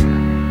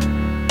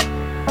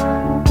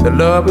 The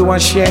love we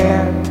once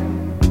shared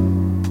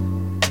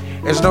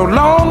is no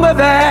longer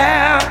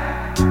there.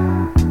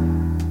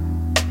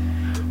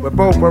 We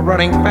both were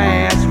running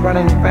fast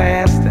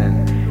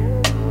and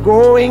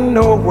going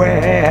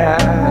nowhere.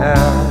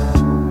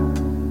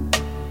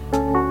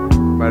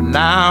 But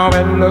now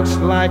it looks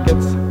like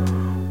it's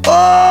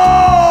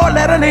all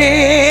at an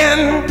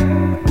end.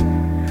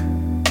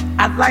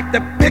 I'd like to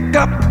pick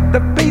up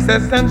the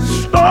pieces and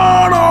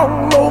start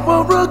all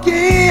over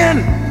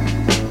again.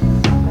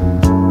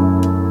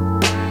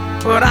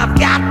 But I've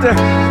got to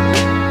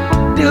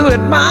do it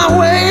my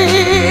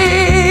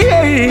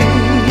way.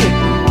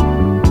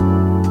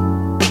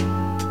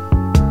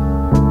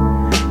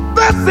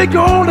 That's the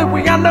only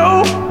way I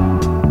know.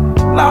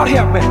 Lord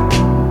help me.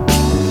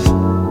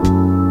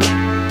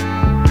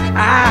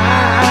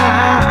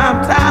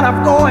 I'm tired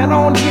of going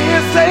on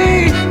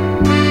hearsay,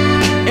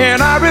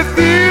 and I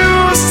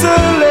refuse to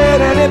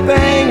let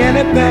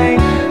anything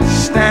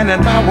stand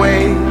in my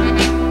way.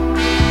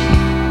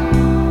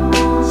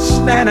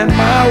 Stand in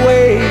my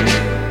way.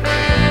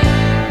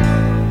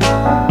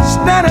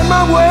 Stand in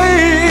my way.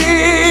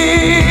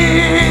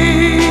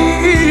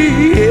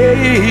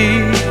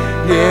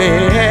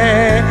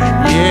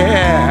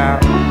 Yeah.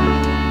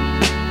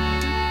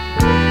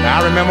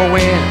 I remember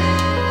when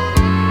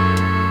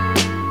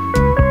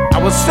I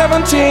was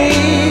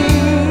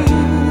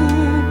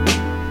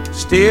 17,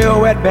 still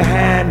wet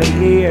behind the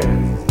ears,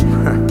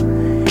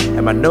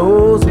 and my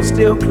nose was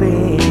still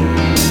clean.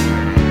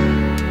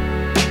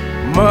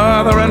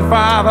 Mother and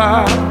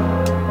father,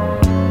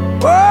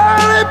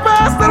 well, they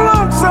passed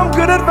along some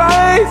good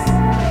advice,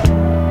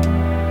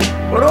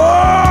 but oh,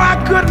 I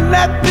couldn't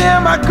let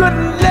them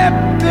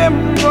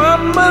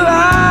run my life.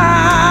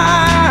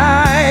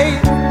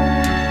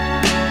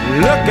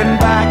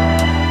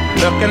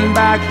 Looking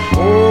back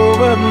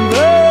over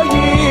the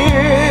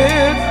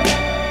years,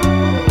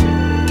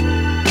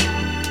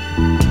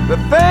 the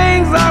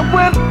things I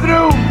went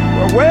through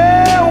were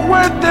well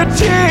worth the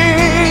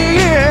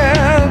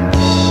tears.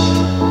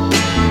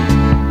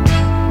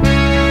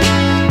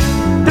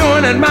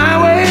 Doing it my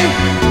way,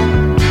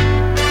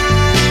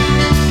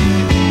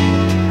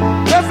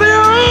 that's the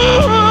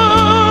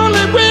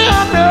only way I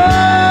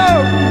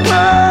know.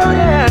 Oh,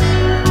 yeah.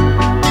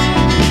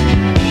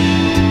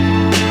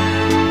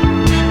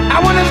 I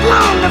went as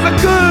long as I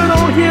could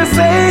on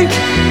hearsay.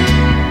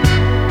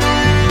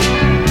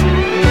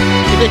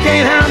 If you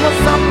can't handle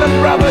something,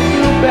 brother,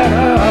 you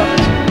better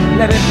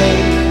let it be.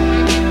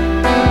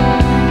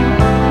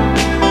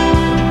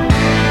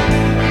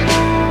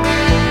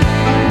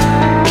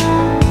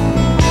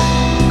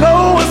 Go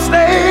and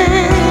stay.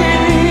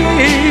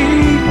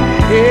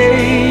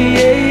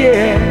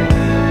 Yeah.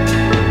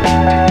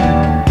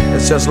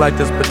 It's just like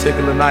this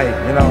particular night,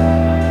 you know.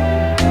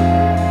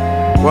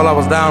 Well, I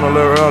was down a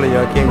little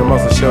earlier. I came to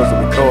most of the shows to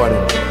record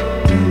it.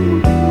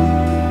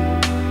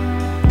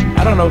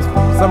 I don't know,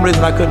 for some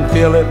reason I couldn't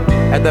feel it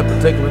at that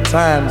particular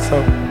time,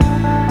 so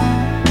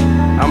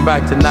I'm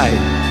back tonight,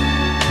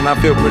 and I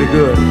feel pretty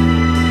good.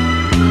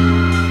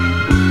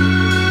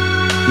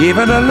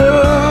 Even a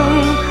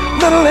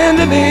little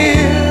engineer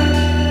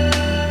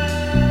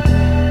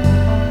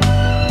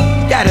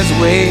got his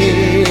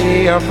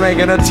way of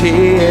bringing a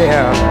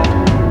tear.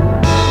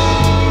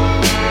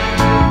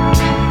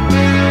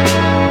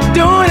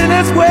 Doing it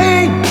his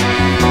way.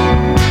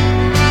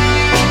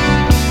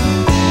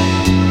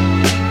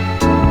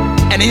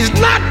 And he's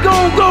not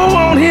gonna go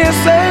on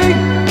hearsay.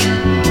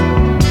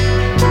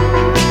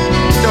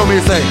 Don't be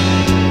say,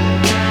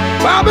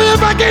 Bobby,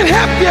 if I can't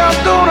help you,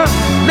 I'm gonna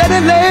let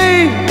it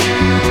lay.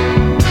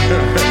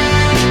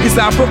 He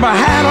said, I put my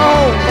hat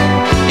on,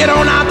 get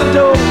on out the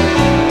door,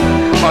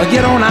 or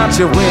get on out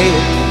your way.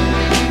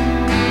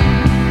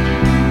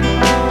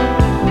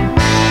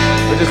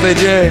 What you say,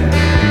 Jay?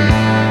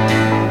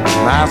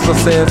 Master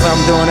says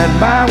I'm doing it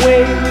my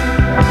way,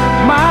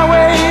 my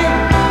way.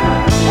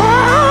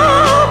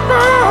 Oh,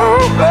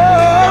 oh,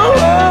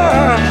 oh,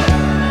 oh.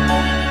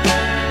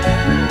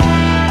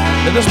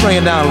 Let's just bring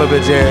it down a little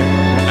bit, Jerry,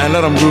 and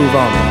let them groove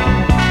on it.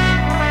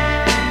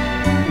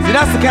 See,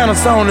 that's the kind of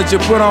song that you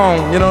put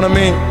on, you know what I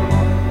mean?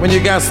 When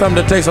you got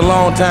something that takes a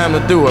long time to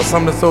do, or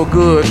something that's so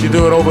good, you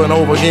do it over and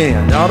over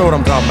again. Y'all know what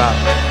I'm talking about.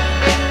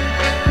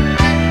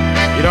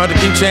 You don't have to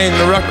keep changing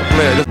the record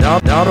player.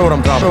 Y'all know what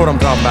I'm talking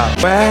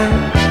about. Well,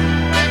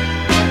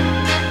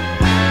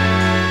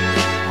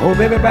 hope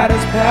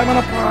everybody's having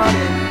a party.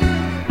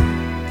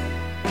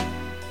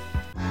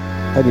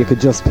 And you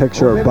could just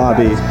picture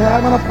Bobby.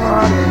 Having a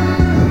party.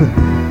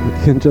 You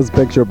can just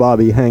picture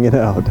Bobby hanging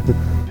out.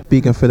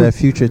 Speaking for that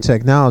future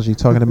technology,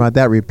 talking about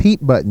that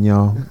repeat button,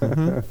 y'all.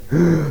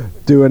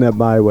 Doing it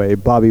my way.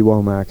 Bobby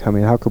Womack. I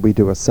mean, how could we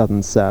do a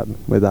Southern set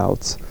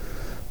without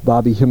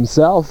Bobby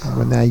himself?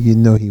 Well, now you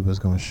know he was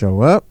going to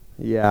show up.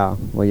 Yeah.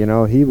 Well, you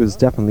know, he was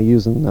definitely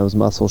using those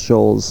Muscle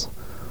Shoals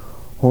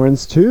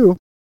horns too.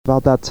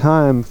 About that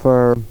time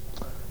for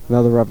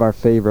another of our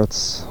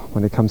favorites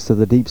when it comes to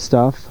the deep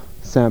stuff,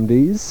 Sam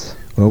Dees.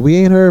 Well, we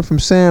ain't heard from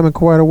Sam in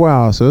quite a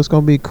while, so it's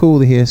going to be cool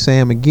to hear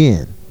Sam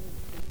again.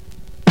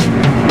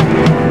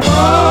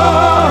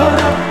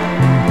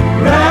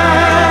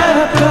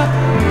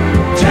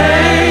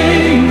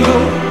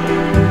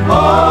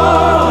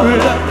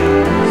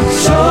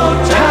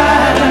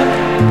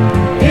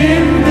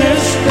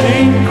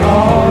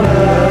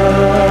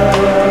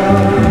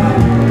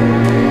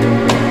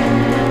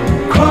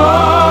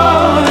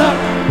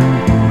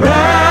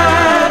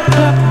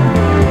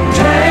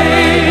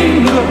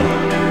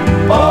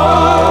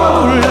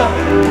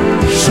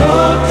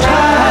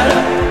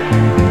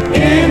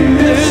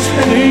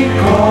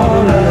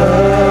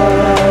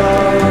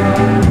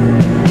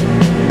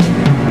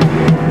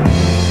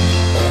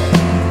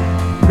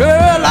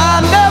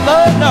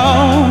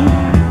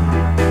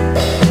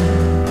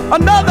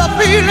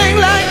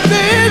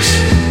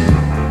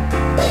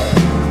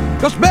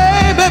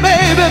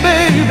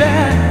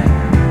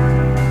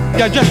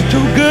 You're just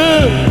too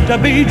good to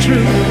be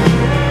true.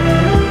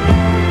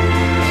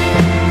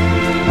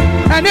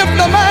 And if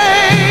the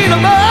man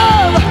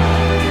above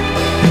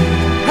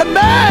had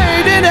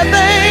made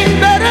anything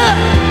better,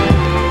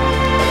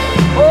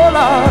 oh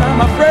Lord,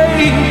 I'm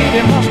afraid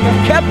he must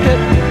have kept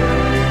it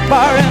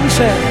for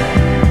himself.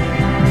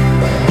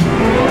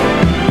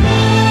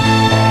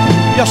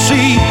 You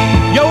see,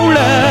 your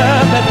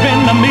love has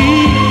been to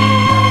me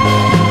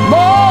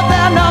more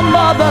than a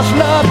mother's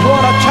love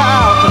toward a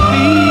child could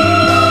be.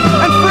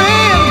 And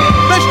friends,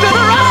 they stood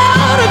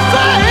around and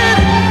said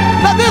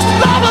that this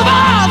love of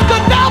ours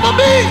could never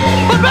be.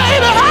 But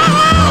baby,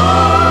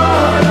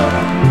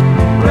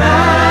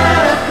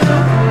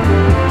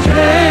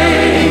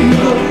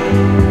 tangle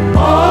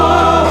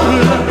all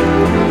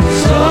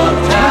so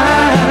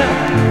tight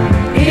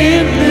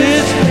in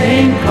this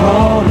thing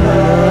called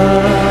love.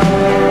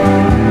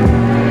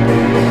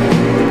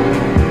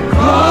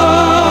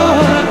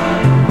 Caught up,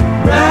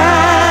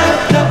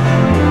 wrapped up,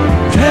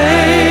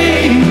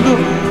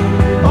 tangled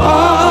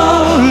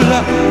all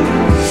up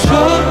so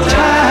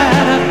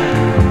tight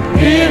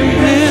in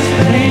this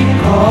thing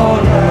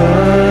called love.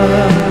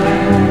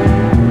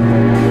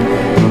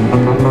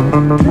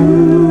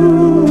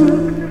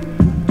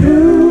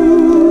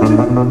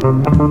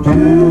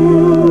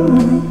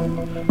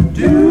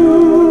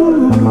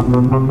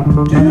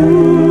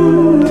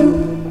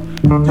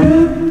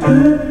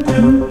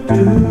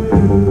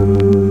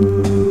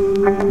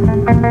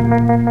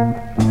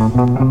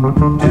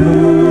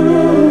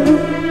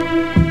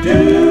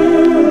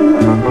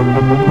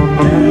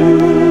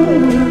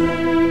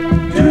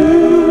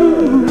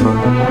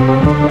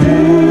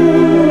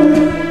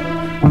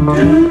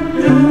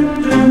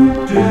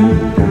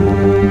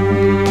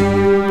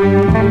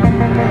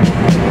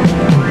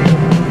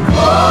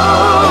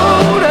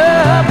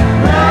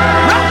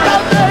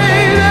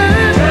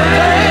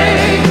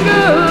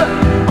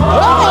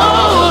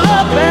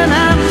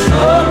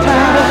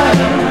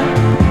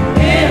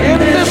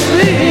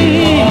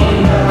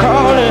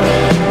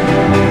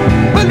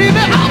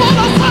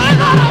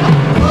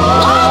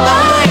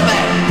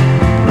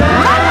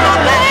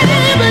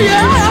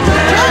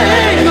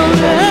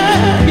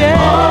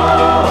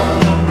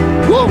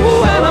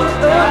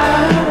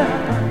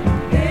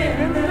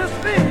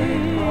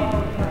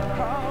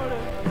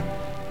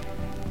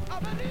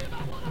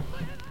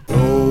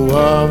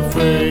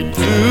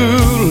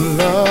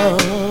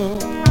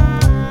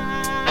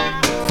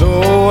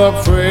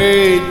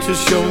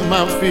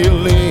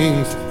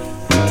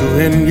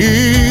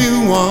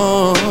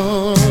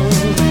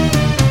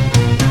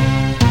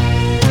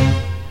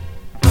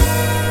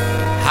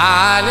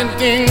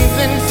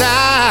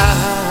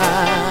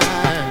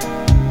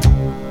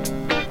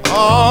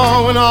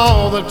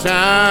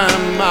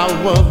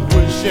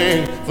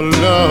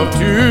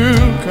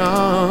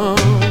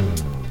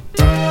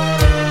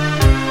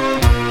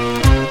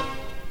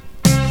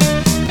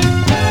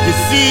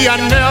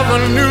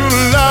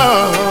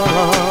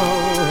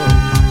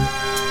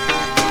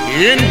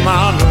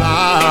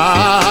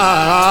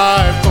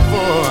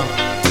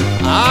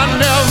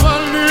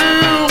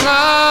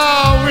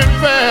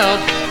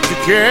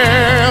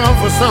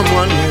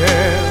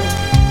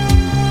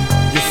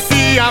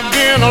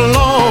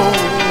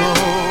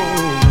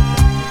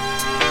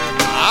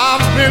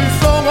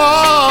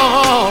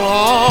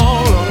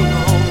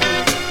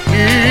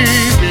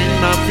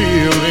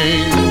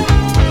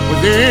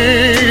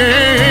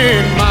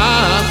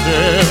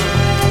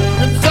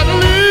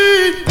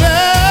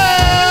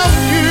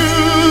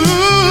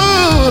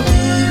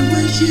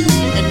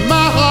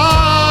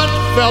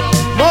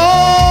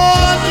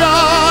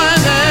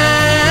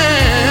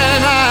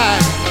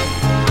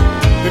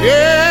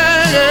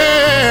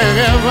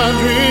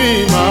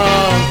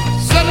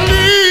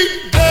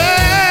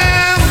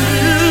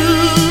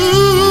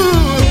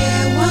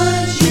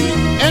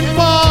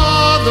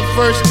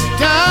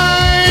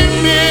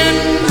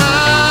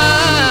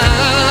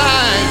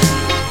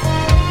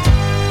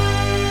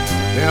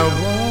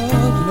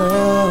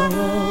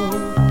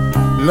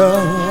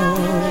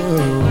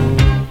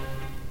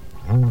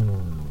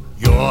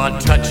 are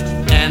touched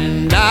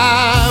and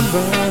I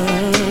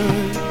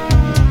burn,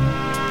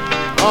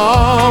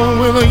 all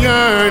with a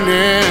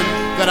yearning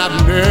that I've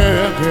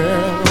never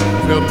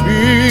felt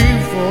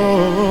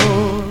before.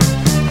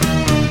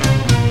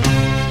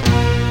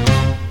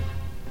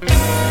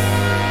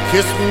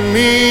 Kiss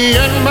me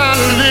and my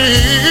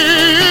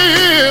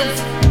lips,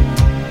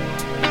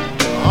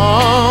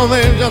 oh,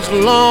 they just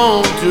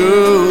long to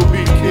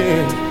be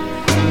kissed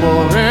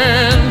more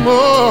and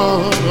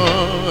more.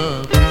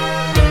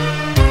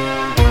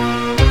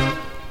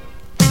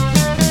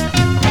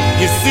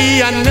 You see,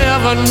 I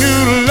never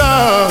knew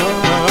love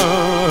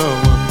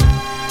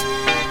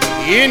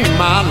in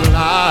my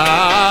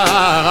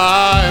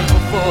life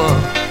before.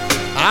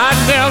 I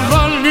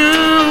never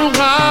knew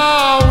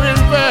how it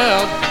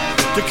felt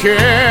to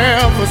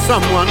care for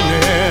someone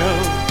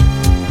else.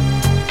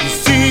 You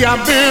see,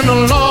 I've been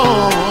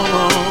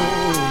alone.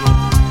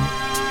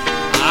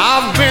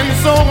 I've been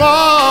so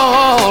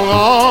all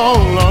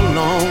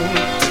alone,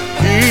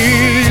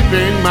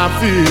 keeping my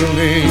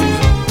feelings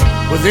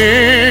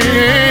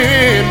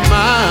within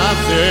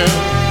myself.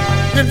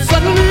 Then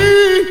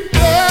suddenly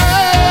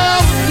there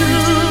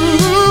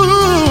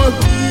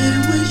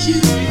was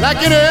you,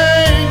 like an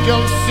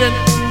angel sent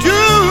to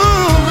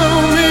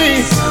me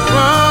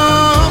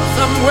from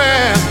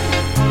somewhere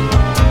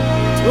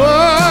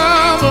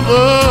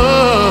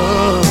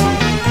above.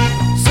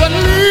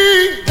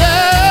 Suddenly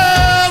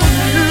there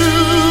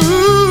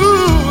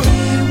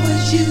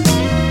was you,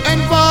 and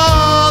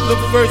for the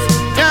first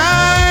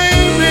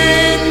time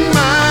in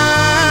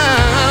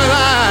my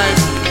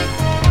life,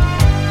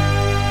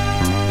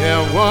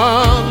 there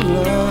was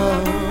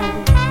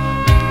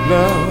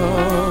love.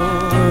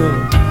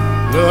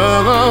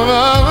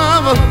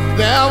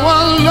 There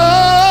was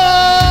love.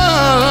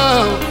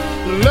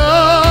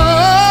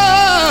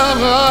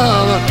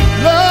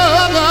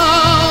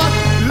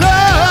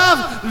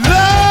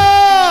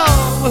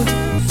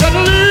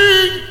 Suddenly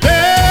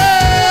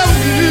there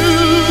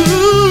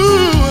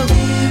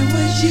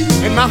was you,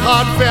 and my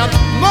heart felt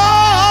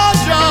more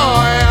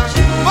joy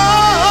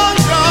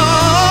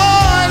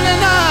than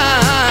I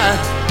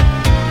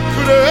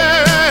could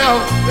have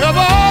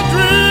ever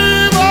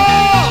dreamed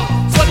of.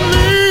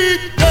 Suddenly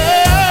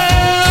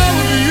there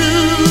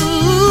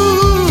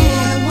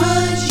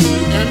was you,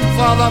 and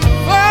for the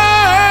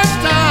first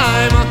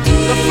time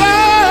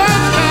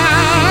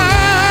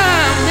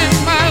in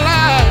my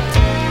life,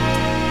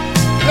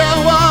 there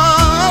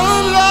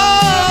was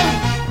love.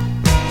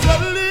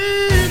 Suddenly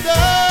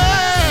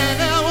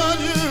there was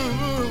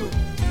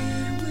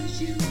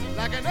you,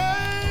 like an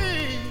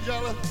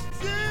angel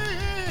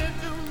sent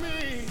to me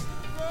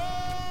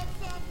from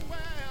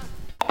somewhere.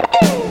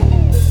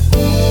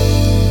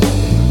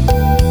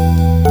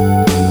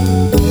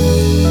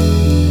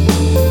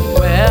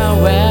 Well.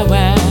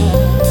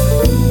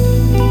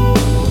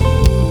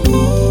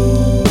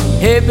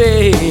 Hey,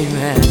 baby.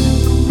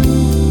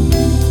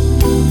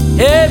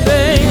 Hey,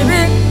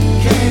 baby.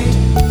 Can't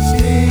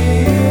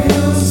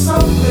steal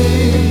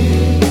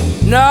something.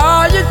 No,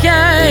 you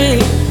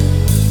can't.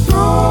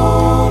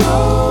 Thrown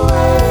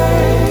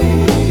away.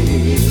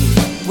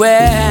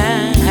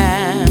 Well,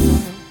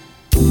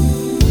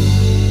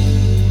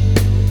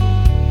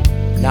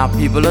 now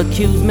people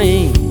accuse me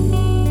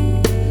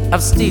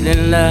of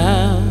stealing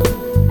love.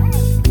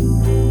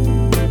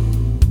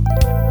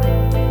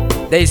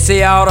 They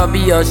say I ought to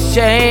be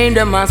ashamed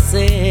of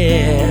myself.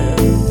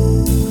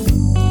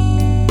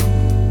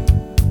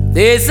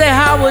 They say,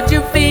 how would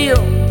you feel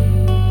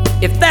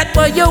if that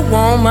were your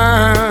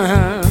woman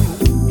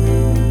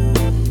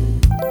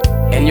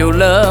and your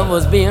love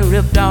was being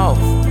ripped off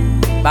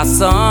by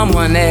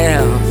someone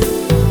else?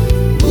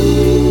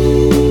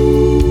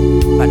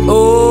 But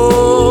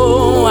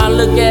oh, I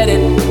look at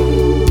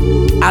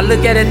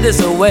it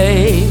this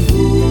way.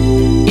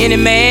 Any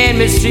man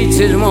mistreats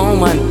his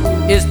woman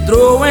is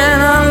throwing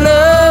our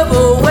love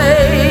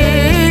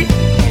away.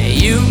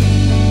 You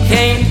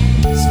can't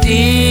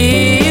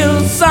steal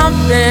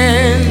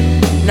something,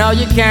 no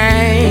you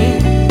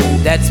can't,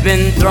 that's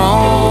been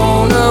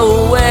thrown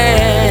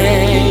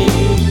away.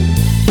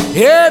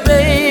 Hey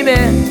baby,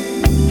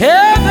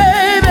 hey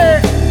baby,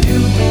 you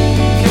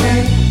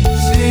can't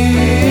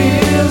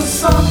steal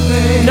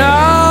something, no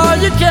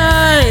you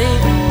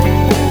can't,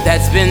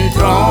 that's been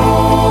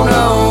thrown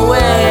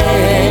away.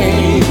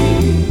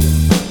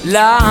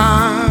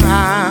 Love.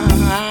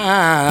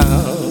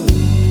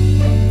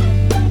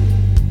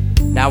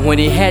 Now when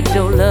he had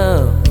your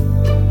love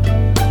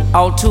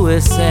all to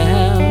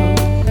himself,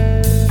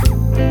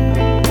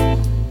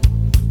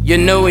 you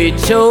know he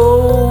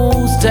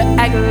chose to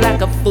act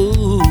like a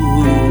fool.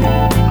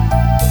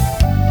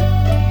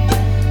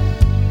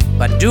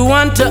 But do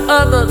unto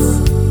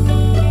others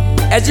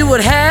as you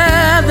would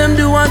have them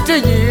do unto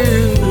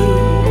you.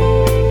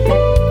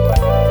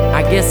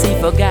 I guess he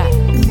forgot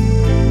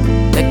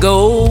the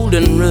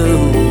golden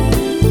rule.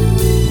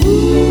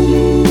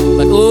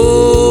 But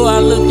oh, I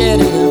look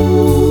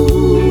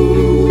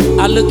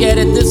at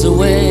it this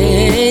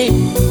way.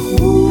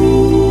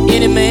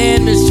 Any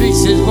man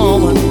mistreats his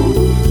woman,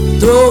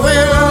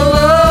 throwing our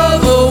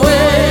love away.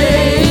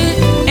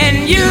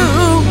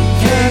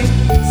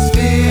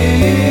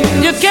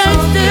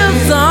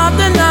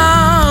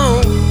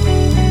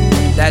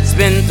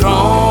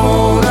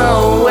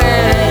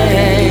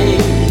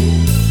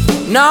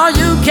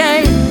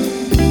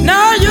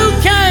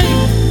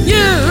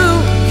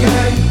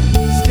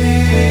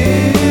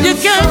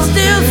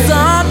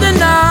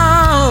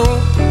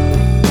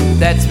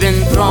 that's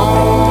been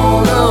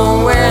thrown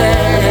away.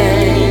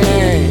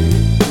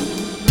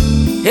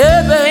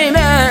 Yeah, baby.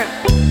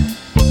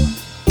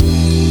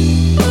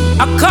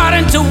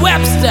 According to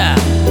Webster,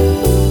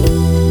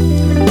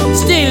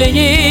 stealing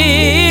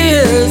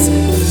is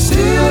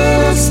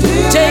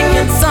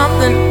taking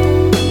something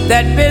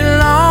that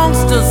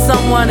belongs to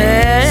someone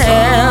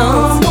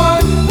else.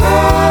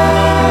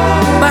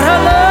 But her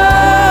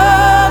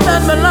love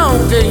that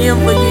belonged to him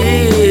for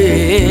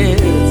years.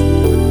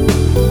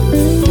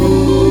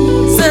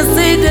 Since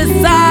he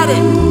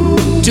decided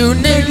to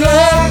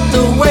neglect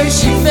the way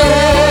she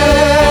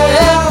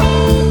felt.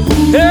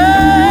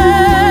 Hey,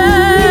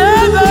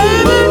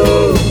 baby,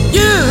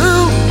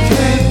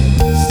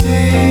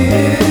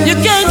 you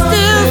can't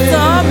steal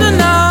something,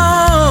 no,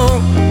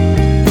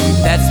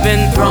 that's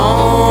been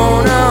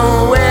thrown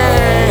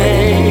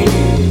away.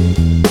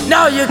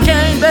 No, you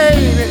can't,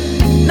 baby.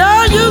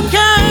 No, you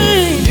can't.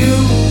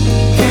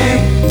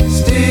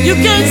 You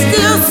can't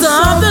steal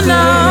something,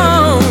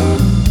 no,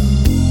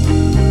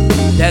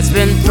 that's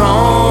been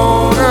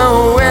thrown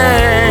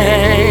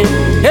away.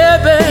 Hey,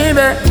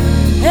 baby.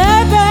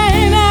 Hey,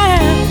 baby.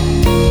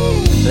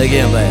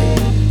 Again,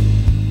 baby.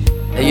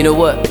 Hey, you know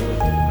what?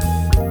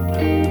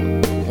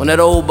 When that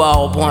old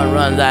ballpoint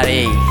runs out of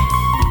ink,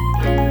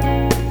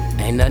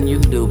 ain't nothing you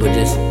can do but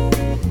just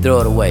throw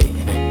it away.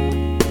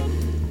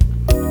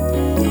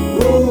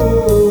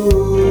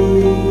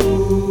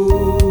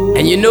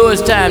 And you know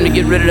it's time to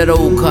get rid of that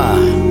old car.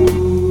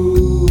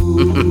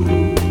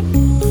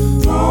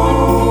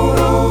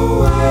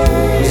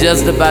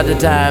 Just about the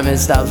time it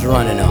stops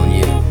running on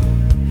you.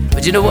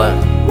 But you know what?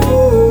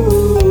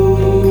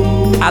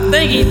 I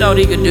think he thought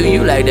he could do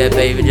you like that,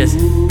 baby. Just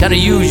kind of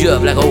use you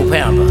up like old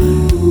pamper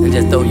and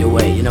just throw you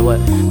away. You know what?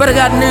 But I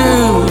got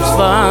news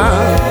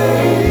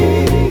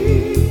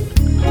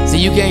for. See,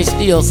 you can't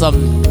steal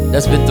something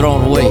that's been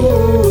thrown away.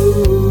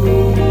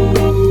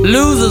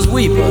 Losers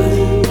weepers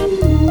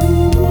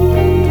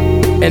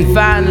and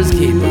finders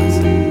keepers.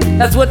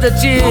 That's what the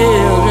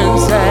children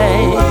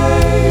say.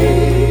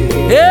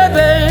 Hey,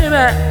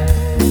 baby.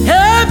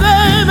 Hey,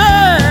 baby.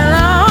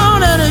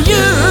 On to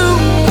you.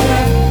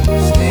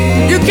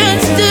 You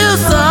can't steal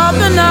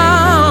something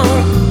now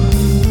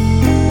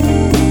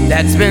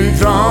that's been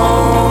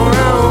thrown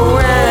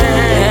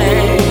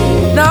away.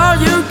 No,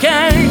 you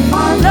can't.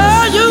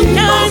 No, you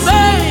can't,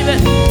 baby.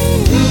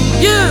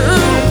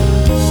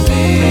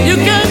 You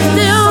can't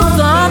steal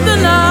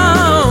something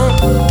now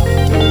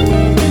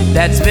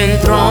that's been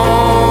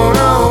thrown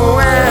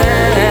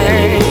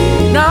away.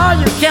 No,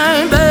 you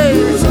can't, baby.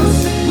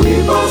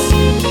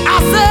 I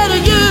said to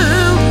you,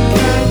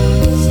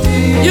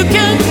 you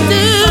can't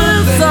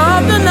steal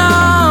something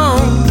now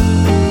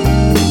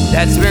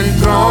that's been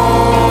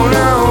thrown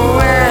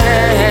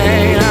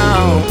away.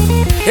 Oh.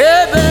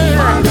 Hey, baby.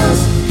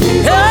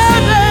 Hey,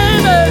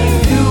 baby.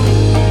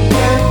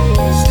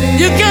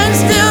 You can't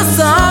steal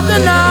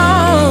something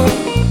now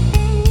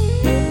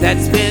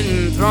that's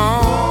been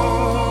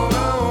thrown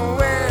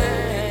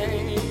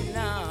away.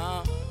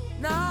 No,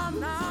 no,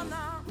 no,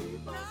 no.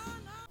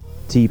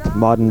 Deep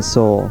modern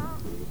soul,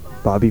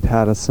 Bobby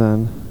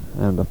Patterson,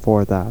 and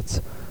before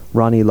that,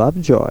 Ronnie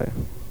Lovejoy.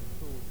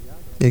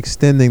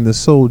 Extending the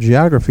soul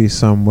geography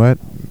somewhat,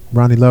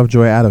 Ronnie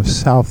Lovejoy out of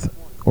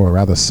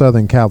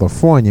Southern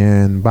California,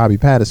 and Bobby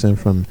Patterson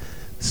from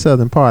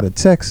southern part of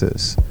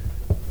Texas.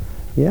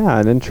 Yeah,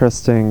 an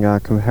interesting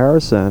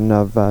comparison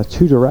of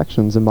two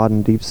directions in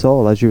modern deep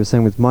soul. As you were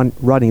saying with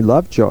Ronnie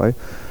Lovejoy,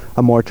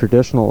 a more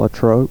traditional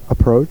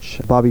approach.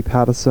 Bobby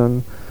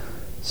Patterson,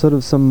 sort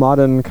of some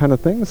modern kind of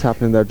things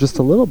happening there, just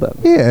a little bit.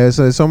 Yeah,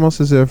 it's almost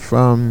as if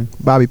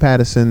Bobby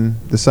Patterson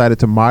decided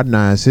to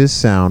modernize his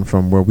sound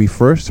from where we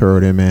first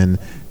heard him, and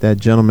that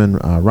gentleman,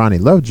 Ronnie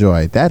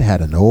Lovejoy, that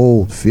had an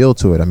old feel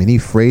to it. I mean, he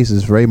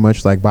phrases very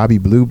much like Bobby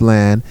Blue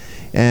Bland,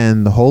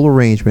 and the whole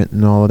arrangement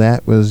and all of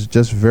that was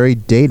just very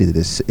dated.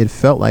 It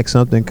felt like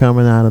something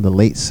coming out of the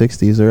late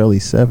 60s, early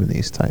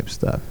 70s type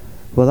stuff.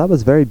 Well, that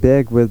was very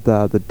big with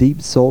the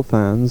deep soul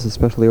fans,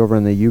 especially over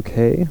in the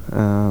UK.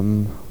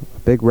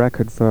 Big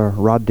record for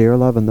Rod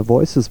Dearlove and the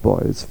Voices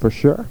Boys, for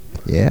sure.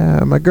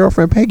 Yeah, my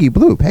girlfriend Peggy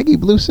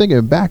Blue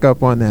singing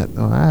backup on that.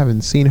 I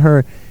haven't seen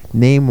her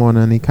name on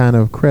any kind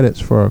of credits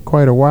for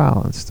quite a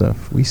while and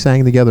stuff. We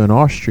sang together in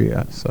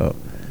Austria, so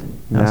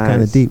that was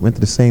kind of deep. Went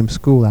to the same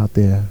school out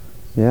there.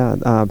 Yeah,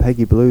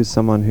 Peggy Blue is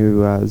someone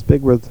who is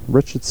big with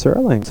Richard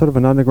Serling, sort of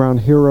an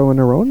underground hero in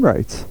her own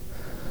right.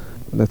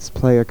 Let's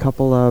play a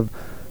couple of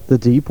the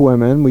Deep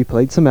Women. We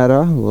played some Etta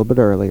a little bit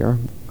earlier.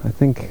 I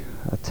think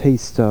a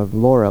taste of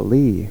Laura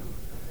Lee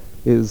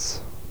is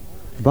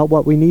about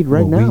what we need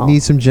right now. We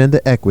need some gender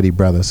equity,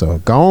 brother, so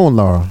go on,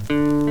 Laura.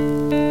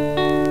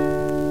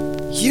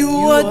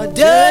 You a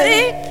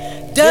dirty,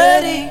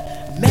 dirty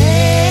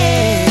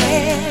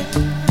man,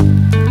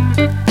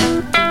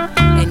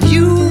 and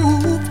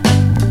you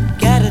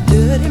got a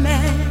dirty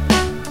man.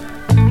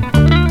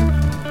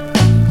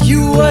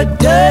 You a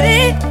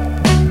dirty,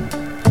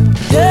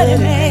 dirty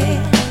man.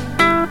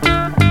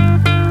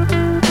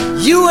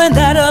 You and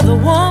that other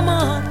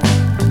woman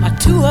are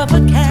two of a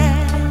kind.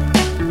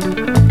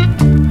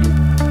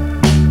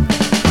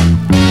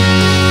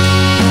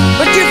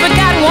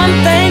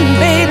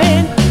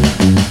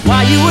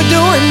 you were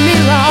doing me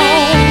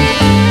wrong.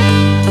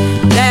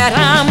 That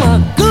I'm a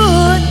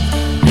good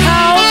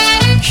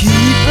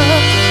housekeeper.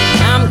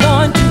 I'm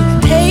going to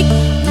take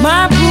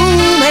my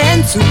broom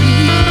and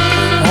sweep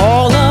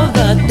all of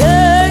the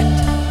dirt,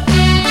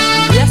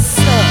 yes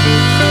sir,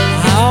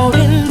 out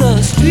in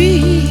the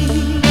street.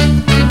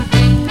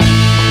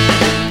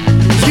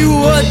 You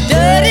were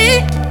dirty,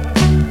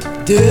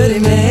 dirty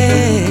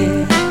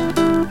man,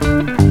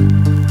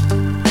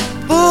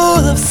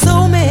 full of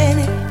so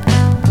many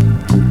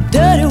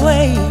dirty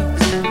ways.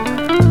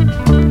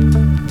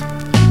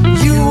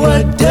 You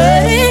were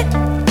dirty,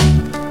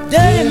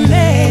 dirty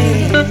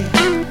man.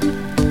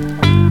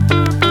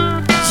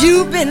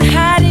 You've been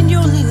hiding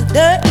your little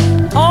dirt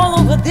all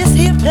over this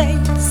here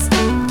place.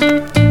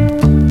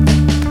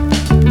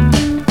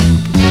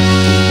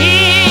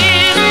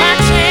 Here's my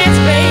chance,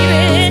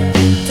 baby,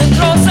 to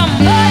throw some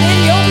mud in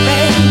your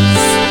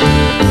face.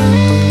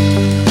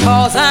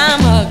 'Cause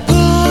I'm a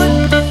good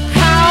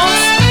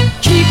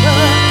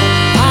housekeeper.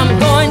 I'm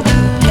going to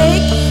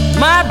take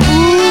my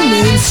broom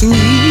and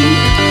sweep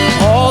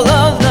all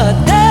of the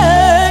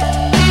dirt,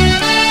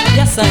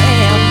 yes I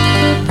am,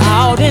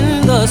 out in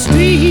the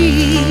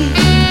street.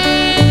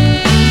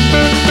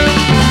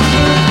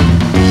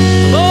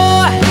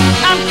 Boy,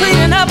 I'm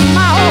cleaning up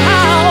my old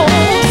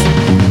house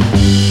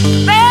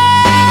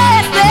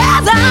fast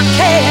as I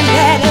can,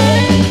 Daddy.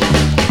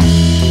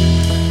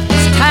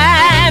 It's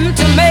time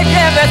to make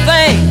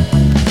everything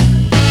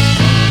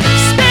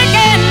spick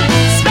and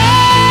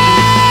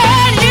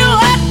span. You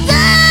a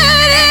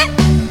dirty,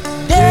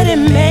 dirty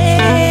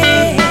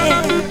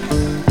man.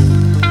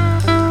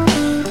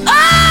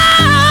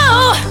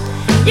 Oh,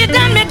 you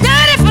done me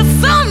dirty for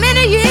so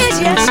many years,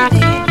 yes you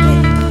did.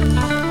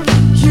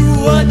 You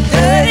a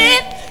dirty,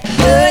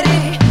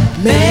 dirty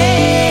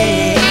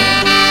man.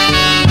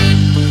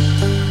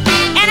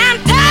 And I'm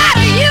tired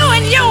of you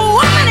and your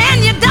woman and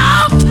your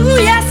dog too,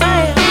 yes I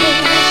am.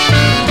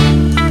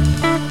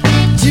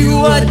 You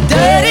a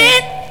dirty,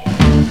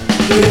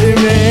 dirty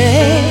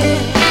man.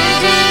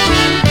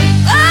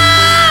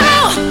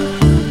 Oh,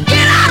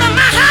 get out of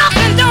my house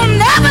and don't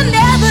never,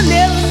 never,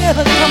 never,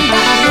 never come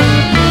back.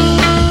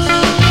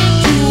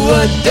 You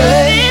a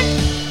dirty,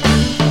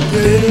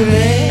 dirty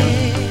man.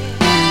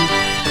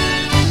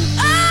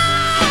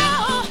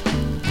 Oh,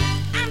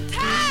 I'm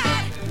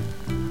tired.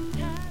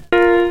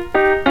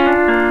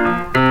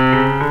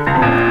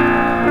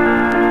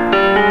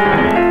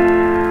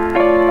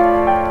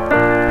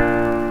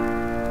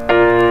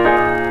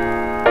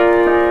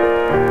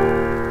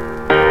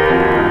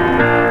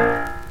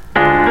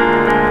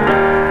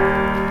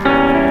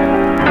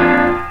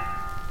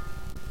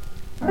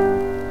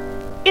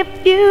 If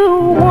you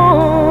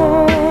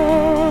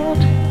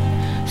want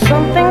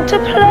something to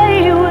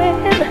play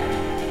with,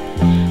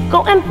 go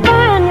and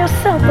find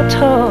yourself a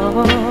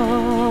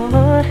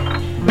toy.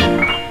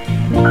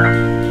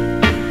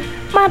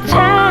 My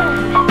time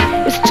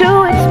is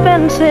too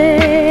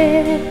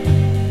expensive.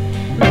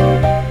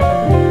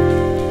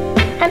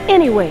 And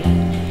anyway,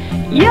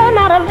 you're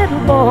not a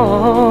little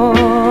boy.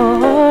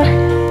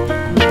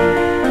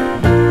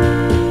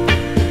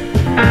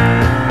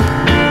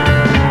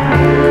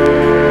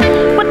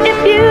 But if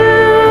you,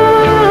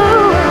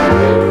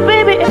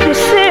 baby, if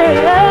you're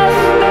serious,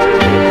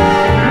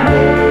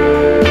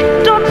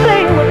 don't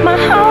play with my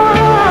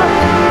heart.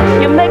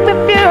 You make me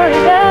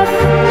furious.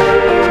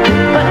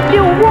 But if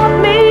you want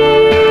me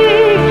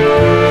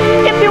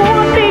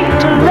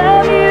to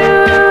love you,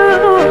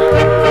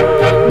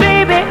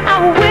 baby, I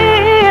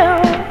will.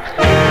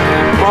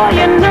 Boy,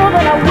 you know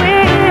that I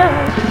will.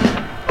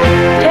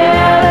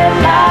 Tell it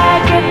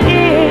like it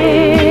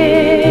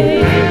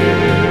is.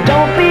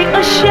 Don't be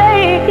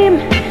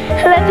ashamed.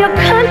 Let your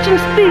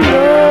conscience be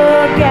your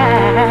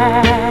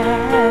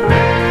guide.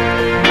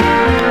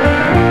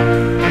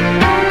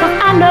 'Cause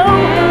I know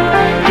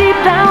deep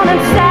down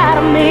inside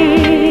of me,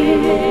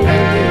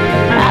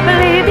 I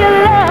believe you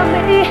love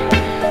me.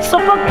 So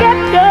forget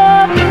your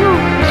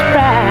foolish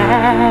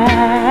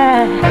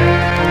pride.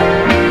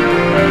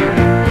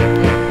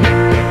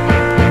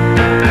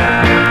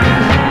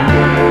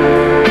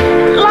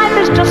 Life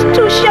is just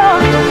too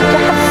short to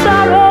have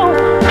sorrow.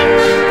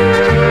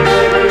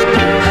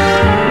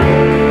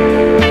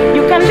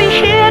 You can be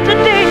here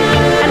today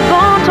and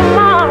gone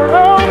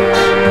tomorrow.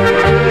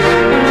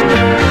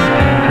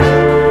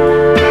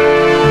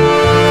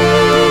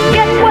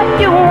 Get what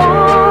you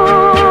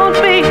want,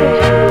 baby.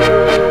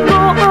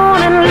 Go on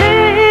and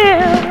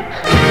live.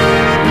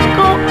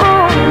 Go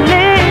on and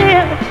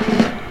live.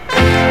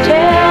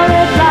 Tell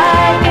it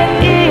like it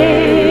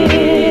is.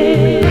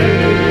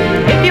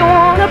 If you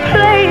wanna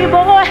play,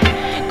 boy,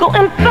 go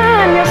and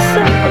find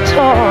yourself a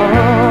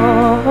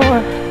toy.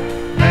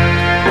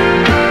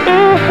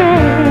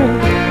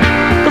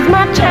 'Cause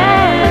my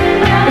time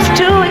is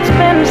too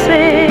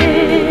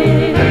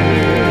expensive,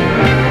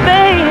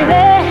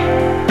 baby,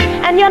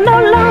 and you're no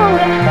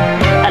longer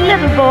a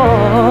little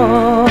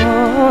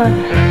boy.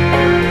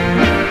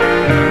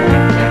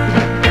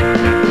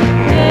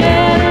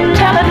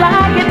 Tell it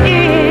like it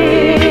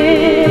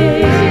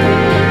is.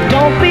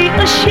 Don't be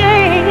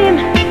ashamed.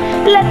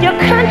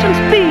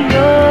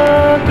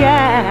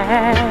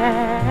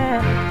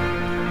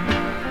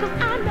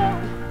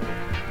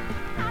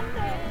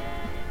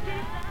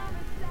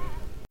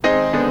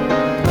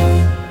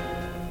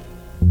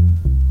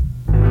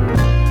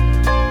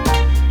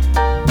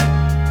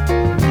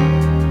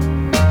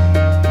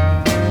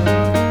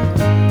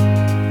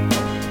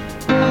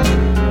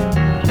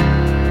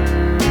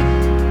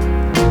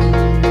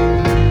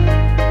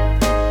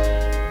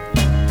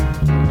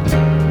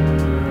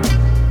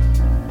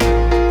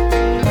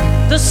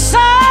 the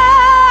soul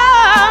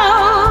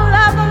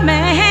of a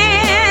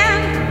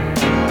man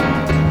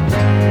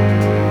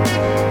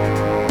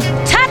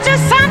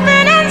touches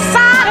something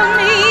inside of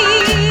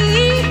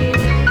me,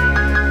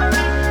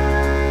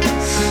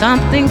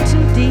 something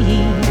too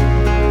deep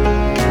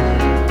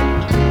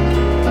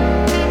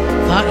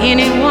for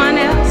anyone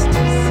else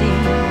to see,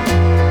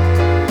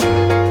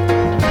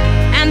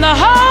 and the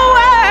whole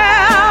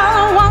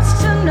world wants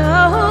to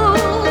know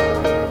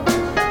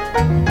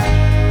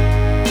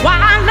why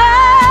I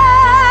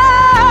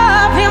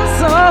love him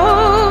so,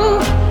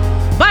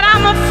 but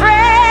I'm afraid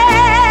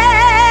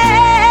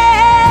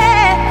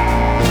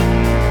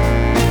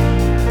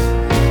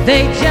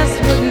they just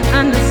wouldn't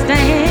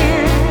understand.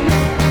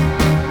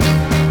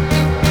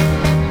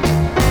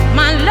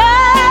 My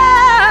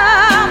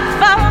love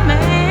for a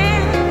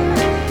man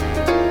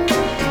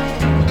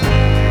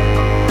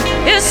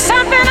is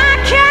something I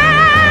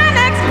can't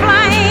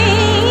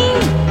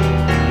explain,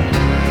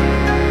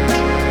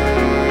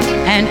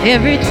 and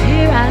every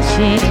tear I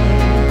shed,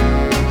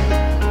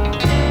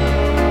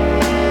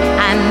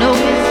 I know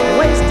it's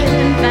wasted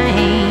in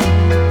vain.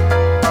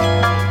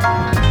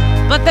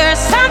 But there's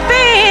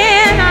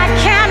something I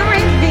can't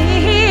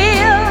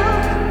reveal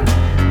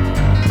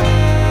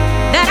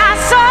that I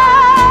so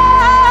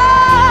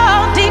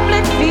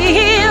deeply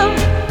feel.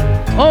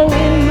 Oh,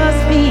 it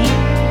must be,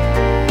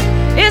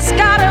 it's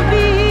gotta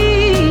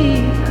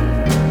be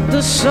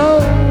the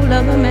soul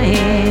of a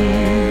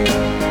man.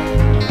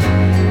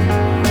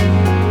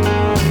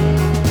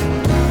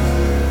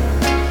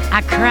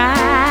 I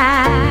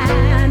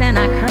cried and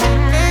I cried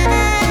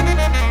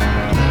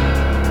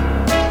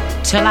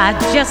till I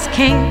just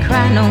can't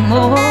cry no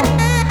more.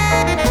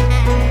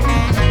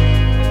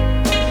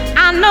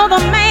 I know the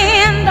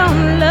man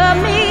don't love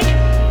me,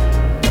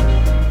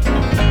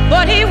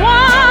 but he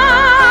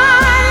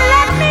won't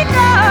let me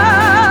go.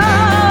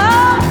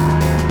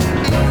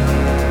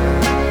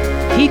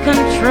 He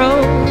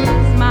controls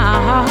my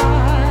heart,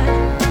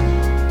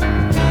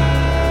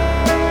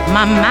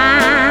 my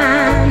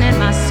mind and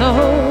my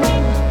soul,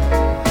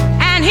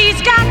 and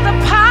he's got the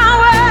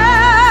power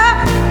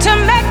to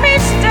make me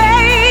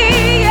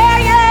stay, yeah,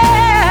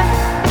 yeah,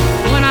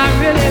 when I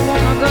really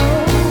wanna go.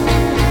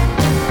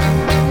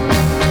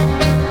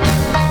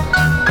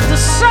 The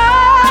soul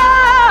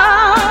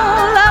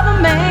of a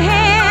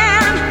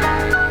man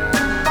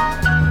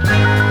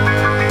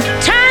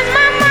turns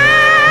my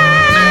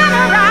mind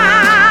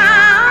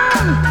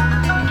around,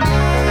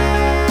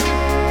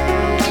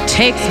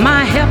 takes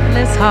my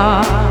helpless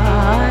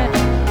heart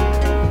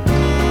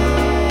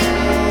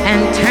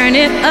and turn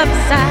it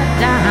upside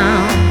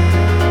down,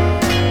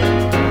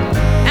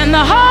 and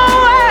the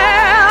whole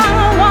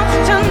world wants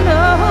to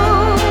know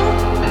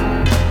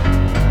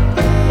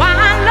why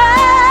I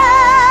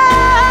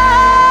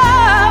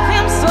love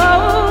him so.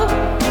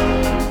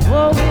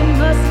 Oh, it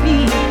must be,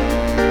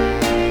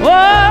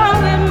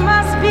 oh, it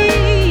must be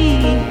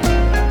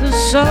the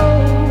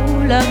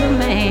soul of a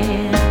man.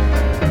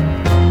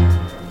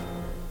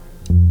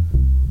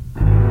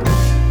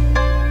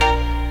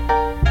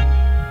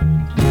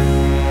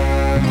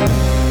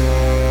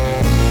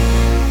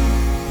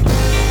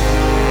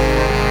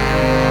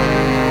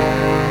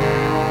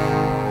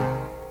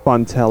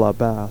 Fontella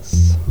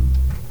Bass.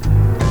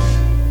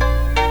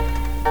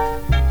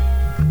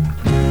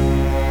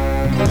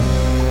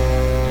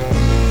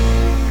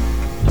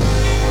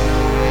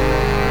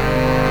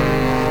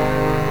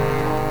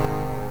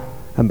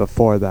 And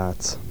before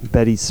that,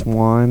 Betty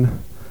Swan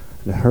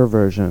and her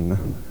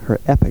version, her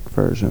epic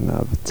version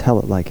of Tell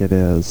It Like It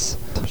Is,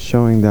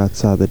 showing that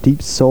the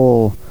deep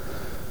soul,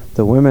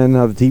 the women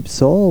of deep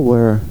soul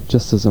were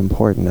just as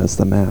important as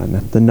the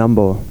man. The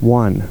number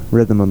one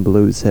rhythm and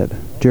blues hit,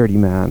 Dirty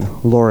Man,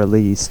 Laura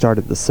Lee,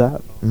 started the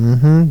set.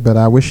 But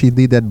I wish she'd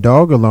leave that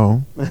dog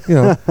alone. You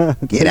know,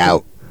 get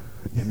out.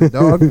 And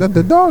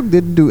the dog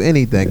didn't do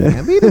anything,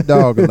 man. Leave the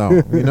dog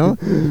alone, you know.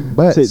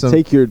 But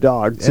take your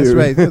dog too. That's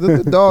right.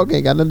 The dog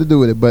ain't got nothing to do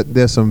with it. But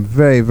there's some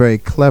very, very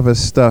clever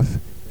stuff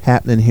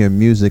happening here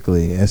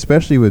musically,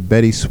 especially with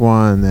Betty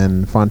Swan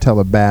and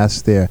Fontella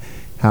Bass there,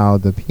 how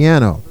the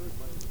piano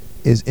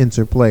is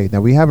interplayed.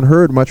 Now, we haven't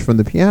heard much from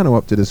the piano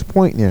up to this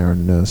point now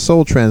in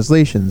soul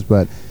translations,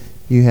 but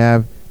you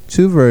have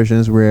two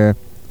versions where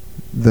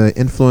the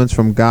influence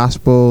from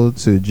gospel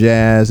to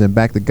jazz and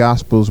back to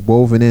gospel is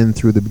woven in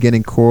through the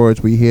beginning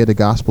chords. We hear the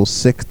gospel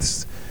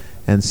sixths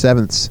and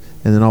sevenths,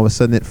 and then all of a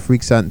sudden it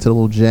freaks out into a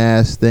little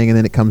jazz thing, and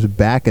then it comes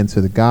back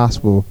into the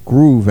gospel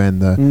groove,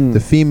 and the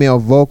female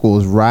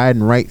vocals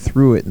riding right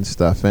through it and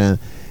stuff. And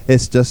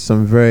it's just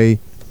some very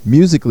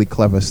musically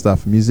clever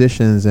stuff.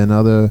 Musicians and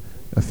other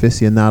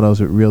aficionados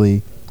would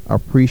really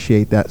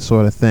appreciate that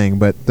sort of thing,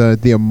 but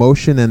the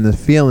emotion and the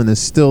feeling is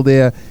still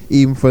there,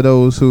 even for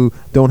those who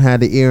don't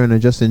have the ear and are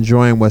just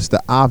enjoying what's the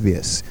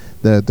obvious.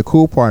 The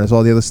cool part is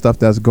all the other stuff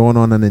that's going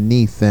on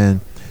underneath,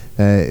 and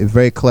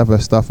very clever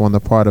stuff on the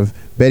part of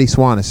Betty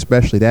Swan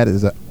especially. That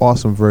is an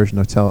awesome version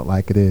of Tell It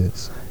Like It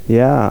Is.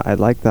 Yeah, I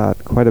like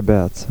that quite a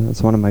bit.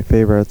 It's one of my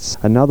favorites.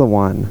 Another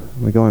one,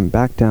 we're going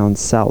back down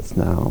south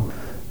now.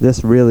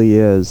 This really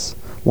is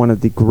one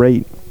of the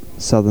great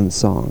Southern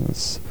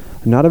songs.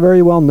 Not a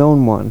very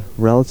well-known one,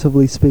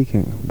 relatively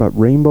speaking, but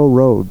Rainbow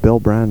Road, Bill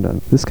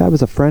Brandon. This guy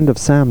was a friend of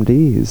Sam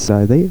Dees.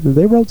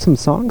 They wrote some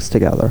songs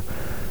together.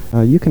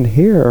 You can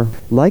hear,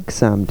 like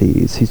Sam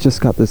Dees, he's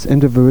just got this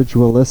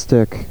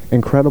individualistic,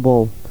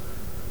 incredible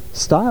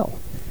style.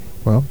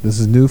 Well, this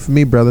is new for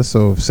me, brother,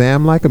 so if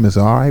Sam like him, it's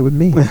all right with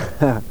me.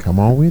 Come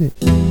on with it.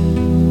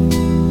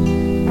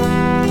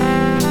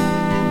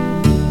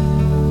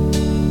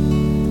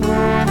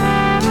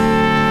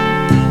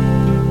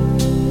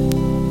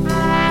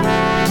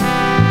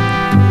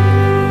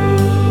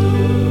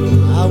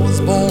 I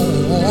was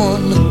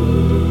born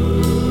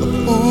a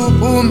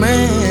poor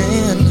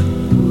man.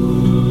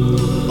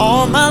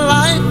 All my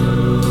life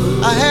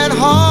I had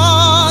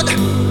hard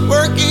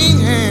working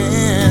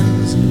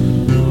hands,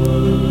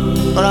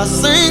 but I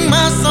sing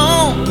my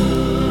song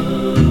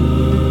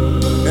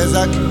as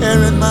I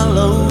carried my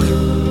load,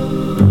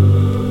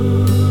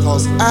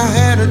 'cause I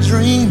had a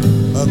dream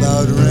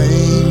about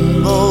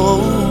rainbow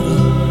road.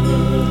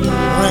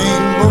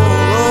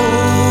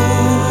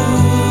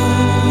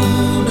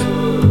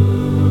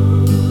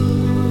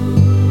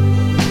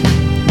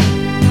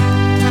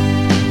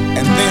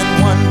 And then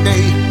one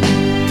day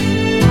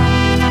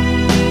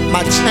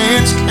my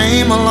chance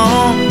came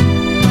along.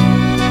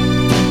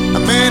 A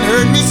man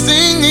heard me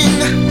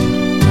singing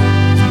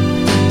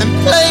and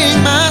playing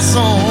my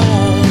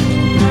song.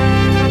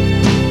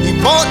 He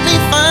bought me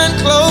fine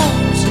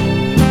clothes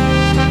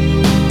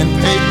and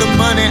paid the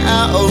money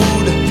I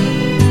owed.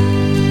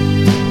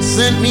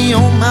 Sent me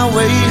on my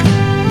way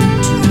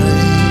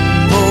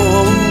to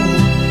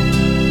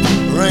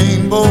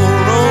Rainbow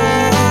Road.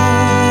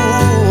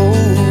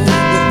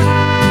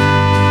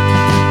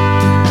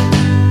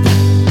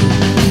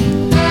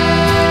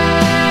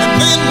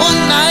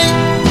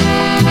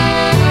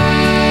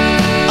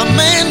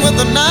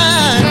 The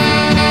night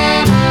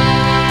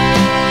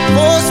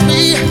forced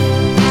me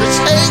to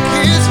take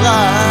his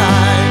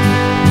life.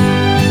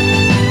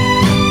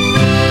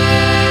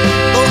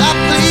 Though I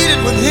pleaded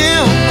with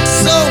him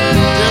so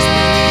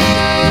desperately,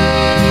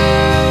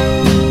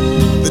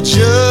 the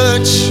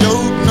judge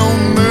showed no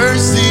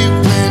mercy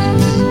when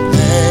he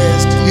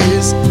passed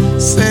his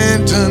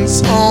sentence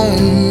on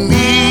me.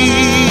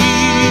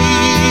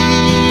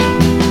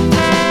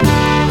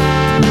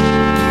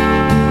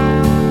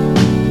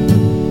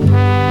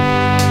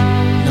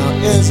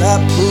 As I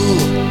pull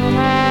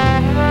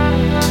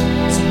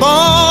this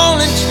ball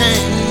and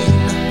chain,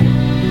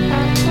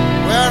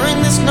 wearing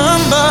this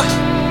number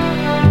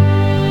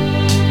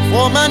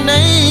for my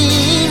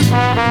name,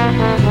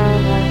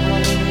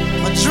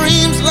 my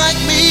dreams like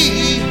me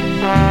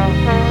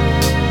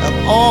have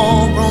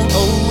all grown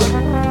old,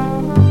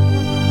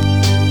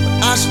 but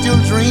I still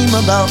dream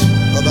about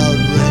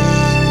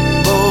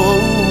Rainbow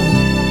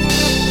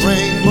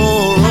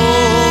Road.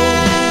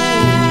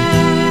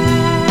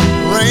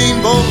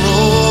 Rainbow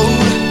Road.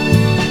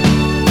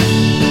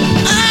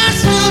 I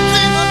still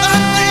dream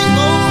about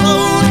Rainbow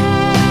Road.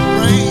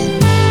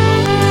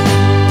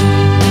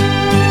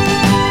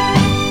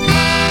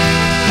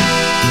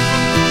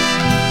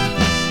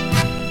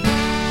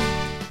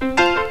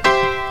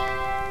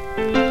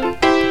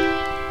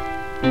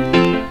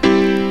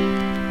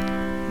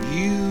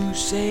 You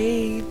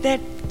say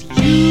that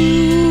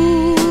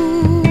you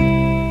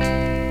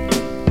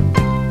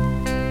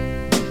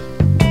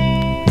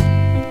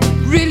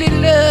really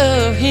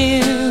love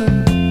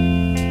him,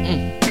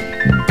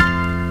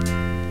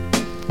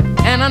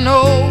 and I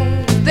know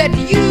that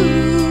you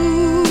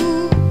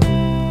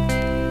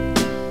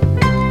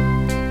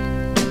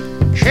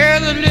care a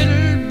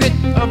little bit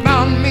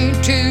about me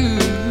too.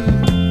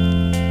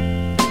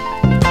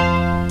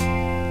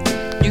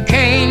 You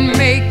can't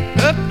make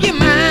up your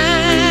mind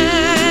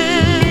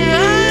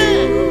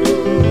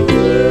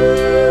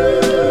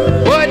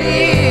what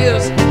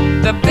is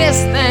the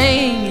best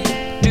thing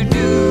to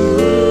do.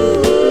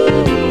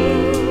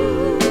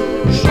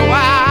 So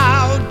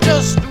I'll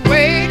just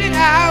wait it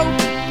out.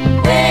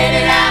 Wait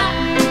it out.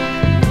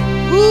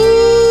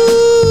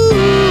 Ooh,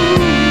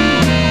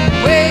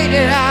 wait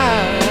it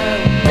out.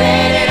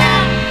 Wait it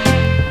out.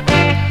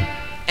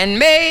 And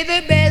may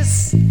the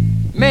best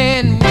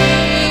man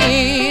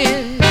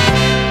win.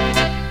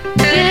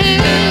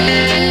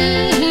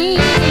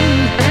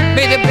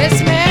 May the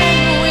best man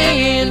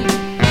win.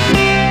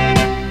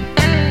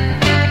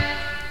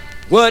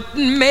 What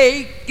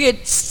make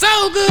it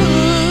so good?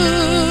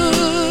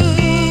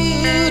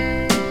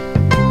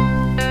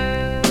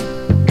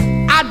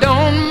 I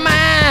don't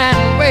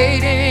mind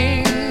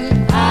waiting.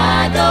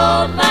 I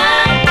don't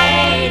mind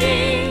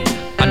waiting.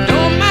 I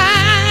don't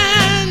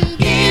mind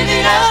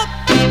giving up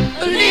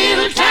a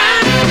little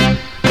time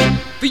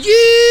for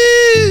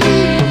you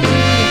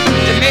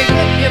to make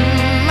up your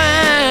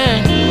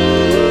mind.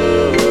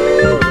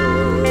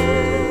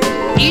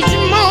 Each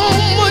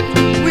moment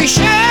we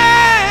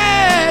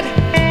shared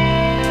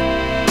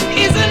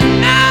is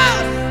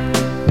enough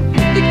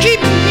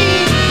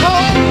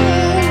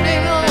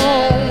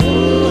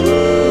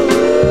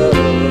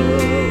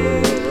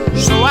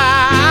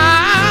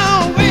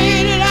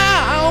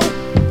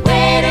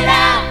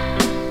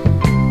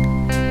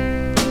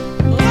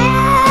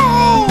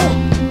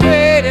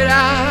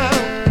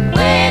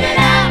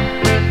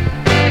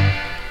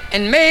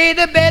and may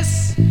the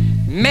best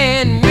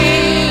man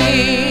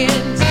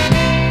wins.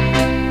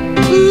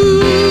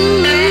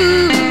 Ooh,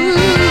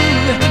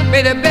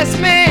 may the best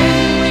man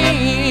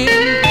win.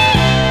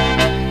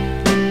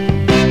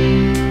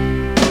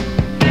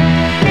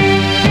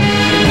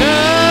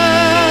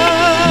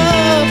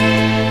 Love,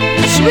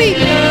 sweet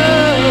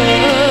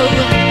love,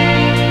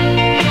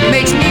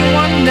 makes me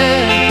wonder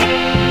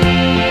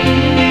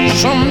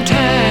sometimes.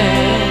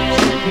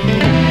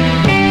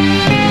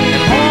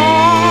 And all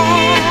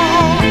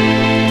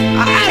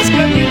I ask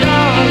of you,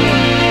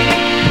 darling,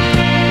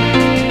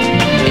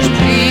 is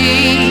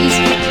please,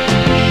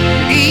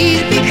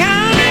 please be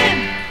kind.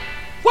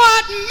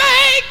 What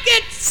make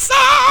it so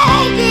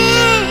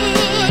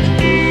good?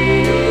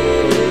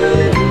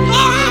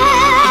 Oh,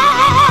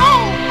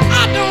 I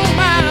don't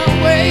mind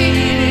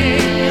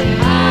waiting.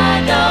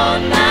 I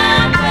don't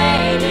mind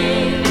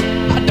waiting.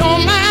 I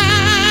don't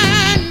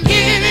mind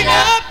giving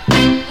up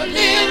a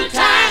little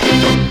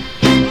time.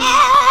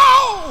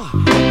 Oh,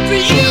 for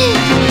you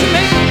to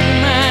make me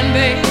mine,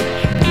 baby.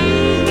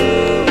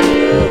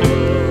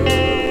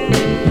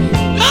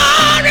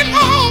 Every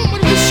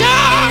moment we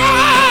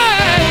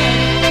shine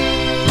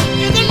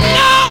is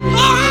enough.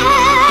 Oh,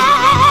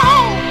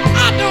 I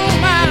don't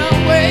mind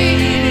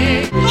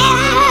waiting. Oh,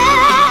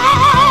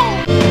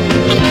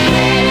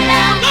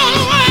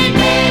 gonna wait.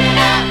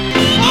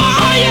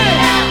 Oh,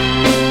 yeah.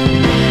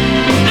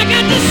 I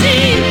got to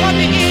see what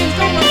the end's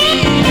gonna be.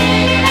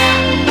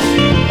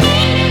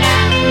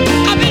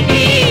 I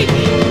believe.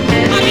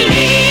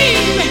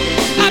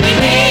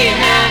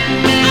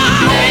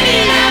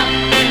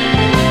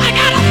 I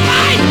got a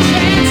fighting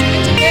chance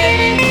today.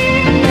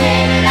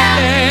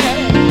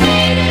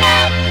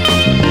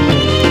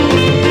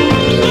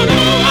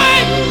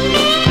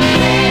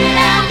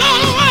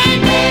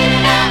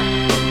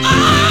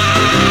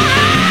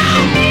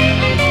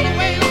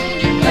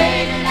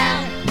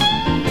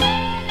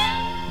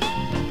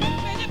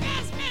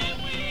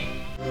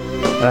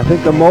 And I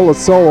think the Mola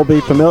Soul will be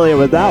familiar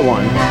with that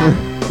one.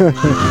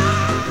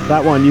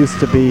 That one used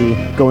to be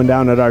going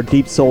down at our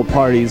Deep Soul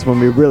parties when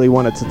we really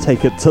wanted to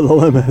take it to the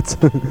limit,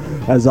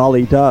 as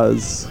Ollie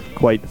does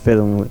quite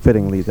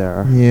fittingly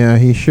there. Yeah,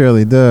 he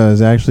surely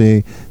does.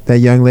 Actually, that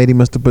young lady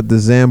must have put the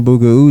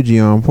Zambuga Uji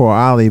on poor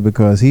Ollie,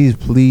 because he's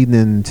pleading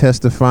and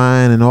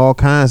testifying and all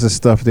kinds of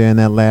stuff there in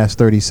that last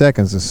 30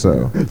 seconds or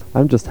so.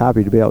 I'm just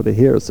happy to be able to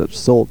hear such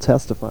soul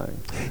testifying.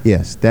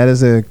 Yes, that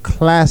is a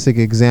classic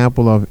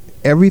example of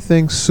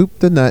everything soup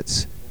to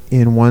nuts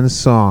in one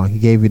song. He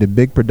gave you the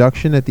big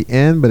production at the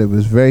end, but it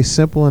was very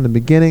simple in the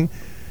beginning.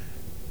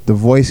 The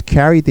voice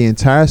carried the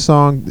entire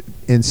song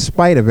in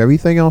spite of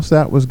everything else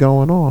that was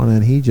going on,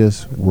 and he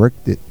just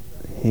worked it.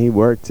 He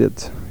worked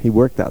it. He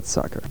worked that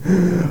sucker.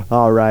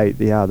 All right,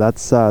 yeah,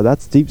 that's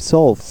Deep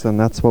Soul, and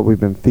that's what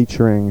we've been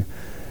featuring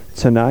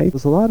tonight.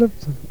 There's a lot of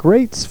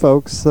greats,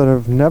 folks, that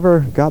have never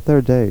got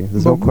their day.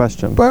 There's no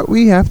question. But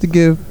we have to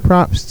give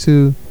props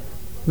to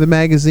the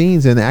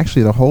magazines and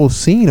actually the whole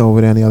scene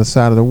over there on the other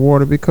side of the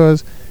water,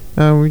 because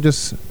we're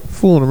just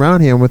fooling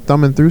around here and we're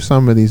thumbing through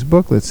some of these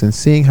booklets and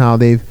seeing how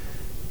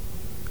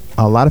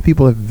a lot of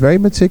people have very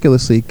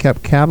meticulously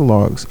kept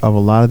catalogs of a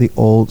lot of the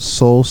old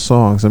soul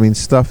songs. I mean,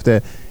 stuff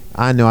that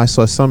I know I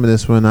saw some of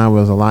this when I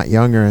was a lot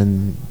younger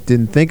and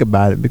didn't think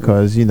about it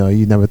because, you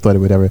never thought it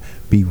would ever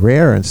be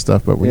rare and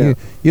stuff. But when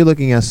you're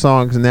looking at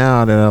songs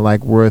now that are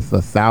like worth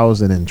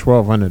 1,000 and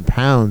 1,200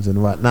 pounds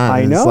and whatnot,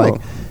 I know. It's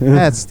like,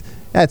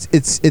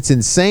 it's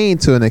insane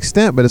to an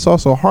extent, but it's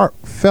also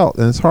heartfelt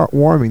and it's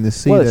heartwarming to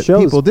see that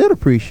people did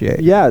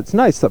appreciate. Yeah, it's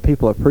nice that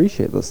people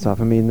appreciate this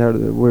stuff. I mean,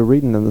 we're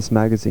reading in this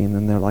magazine,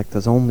 and they're like,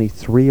 there's only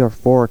 3 or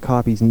 4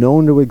 copies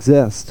known to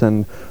exist,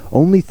 and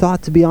only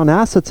thought to be on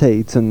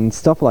acetate and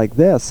stuff like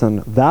this,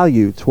 and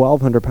value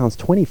 £1,200,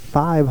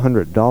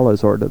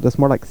 $2,500, or that's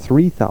more like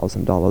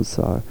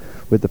 $3,000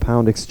 with the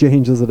pound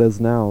exchange as it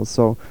is now.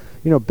 So,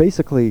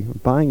 basically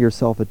buying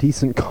yourself a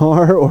decent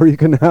car, or you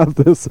can have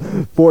this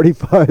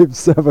 45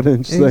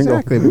 7-inch single.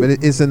 Exactly, but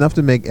it's enough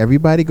to make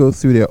everybody go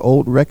through their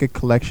old record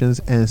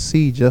collections and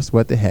see just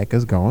what the heck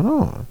is going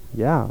on.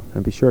 Yeah,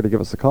 and be sure to give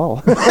us a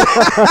call.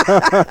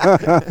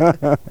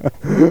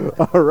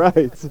 All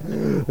right.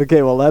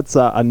 Okay, well, that's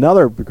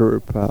another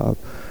group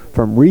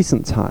from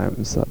recent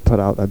times that put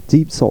out a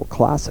Deep Soul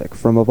classic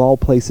from, of all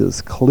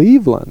places,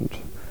 Cleveland.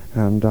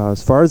 And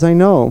as far as I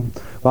know,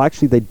 well,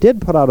 actually, they did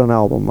put out an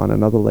album on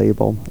another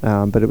label,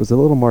 but it was a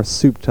little more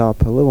souped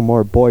up, a little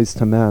more Boys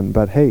to Men.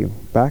 But hey,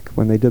 back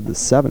when they did the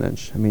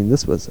 7-inch, I mean,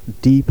 this was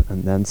deep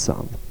and then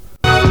some.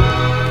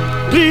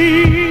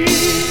 Please,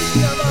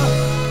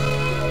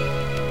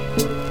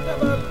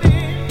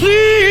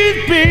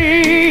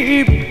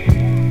 babe,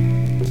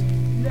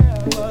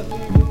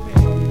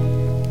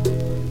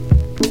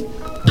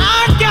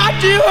 I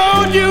got to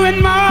hold you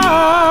in my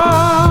arms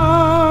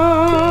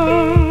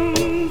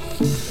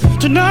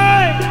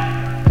tonight,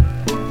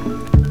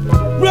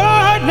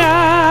 right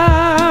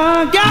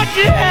now, got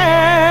to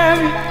have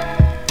it.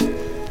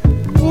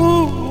 Ooh,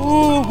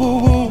 ooh,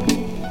 ooh.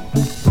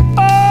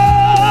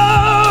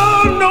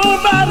 Oh,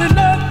 nobody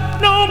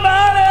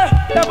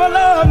ever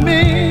loved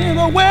me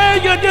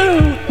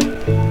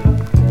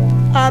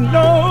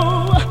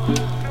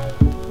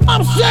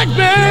I'm sick,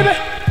 baby.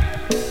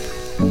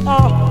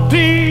 Oh,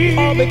 please.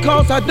 All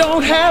because I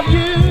don't have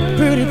you.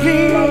 Pretty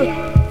please.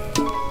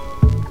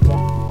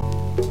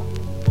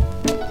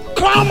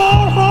 Come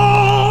on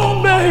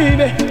home,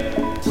 baby.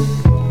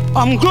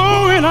 I'm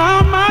going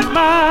out my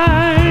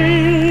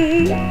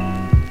mind.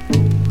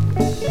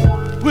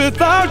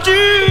 Without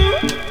you,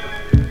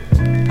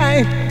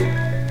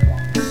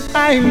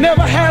 I ain't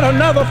never had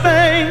another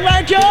thing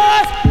like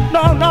yours.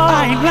 No,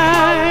 I ain't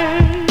lying.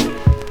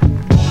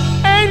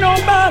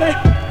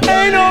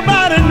 Ain't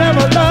nobody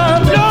never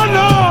loved you,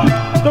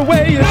 no, the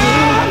way you do.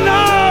 No.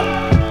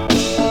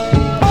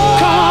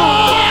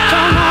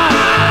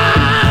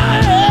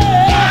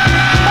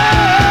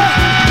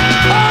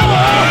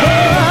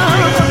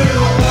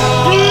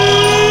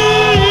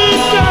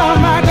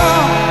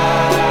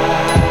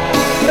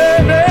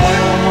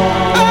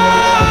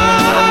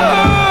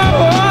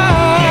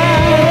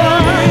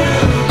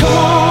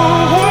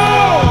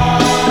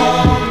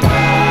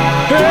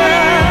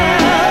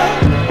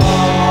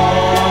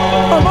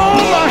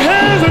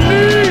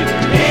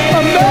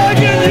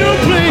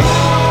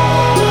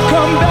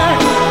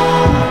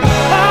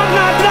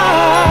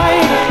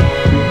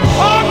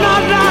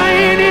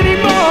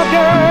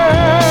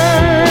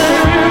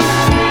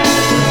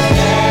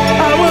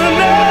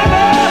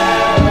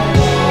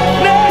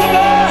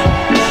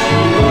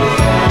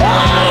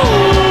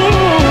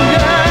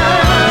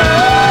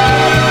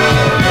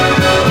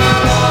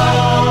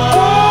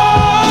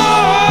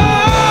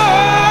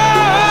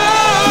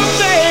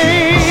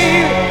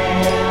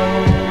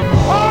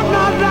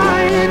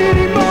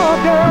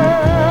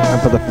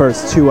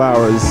 First 2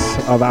 hours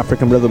of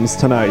African Rhythms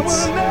tonight,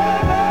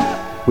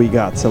 we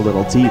got a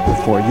little deep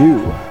for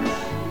you.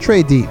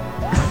 Trey Deep.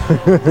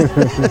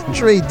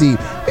 Trey Deep.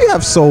 We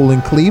have soul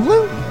in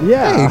Cleveland.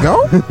 Yeah. There you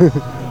go.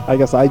 I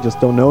guess I just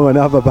don't know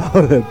enough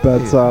about it,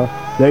 but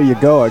there you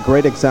go. A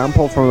great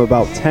example from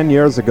about 10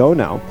 years ago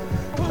now.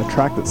 A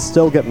track that's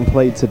still getting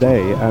played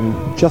today, and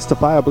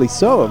justifiably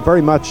so.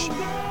 Very much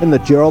in the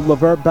Gerald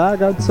Levert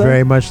bag, I'd say.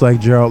 Very much like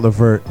Gerald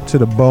Levert, to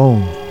the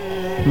bone.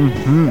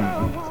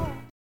 Mm-hmm.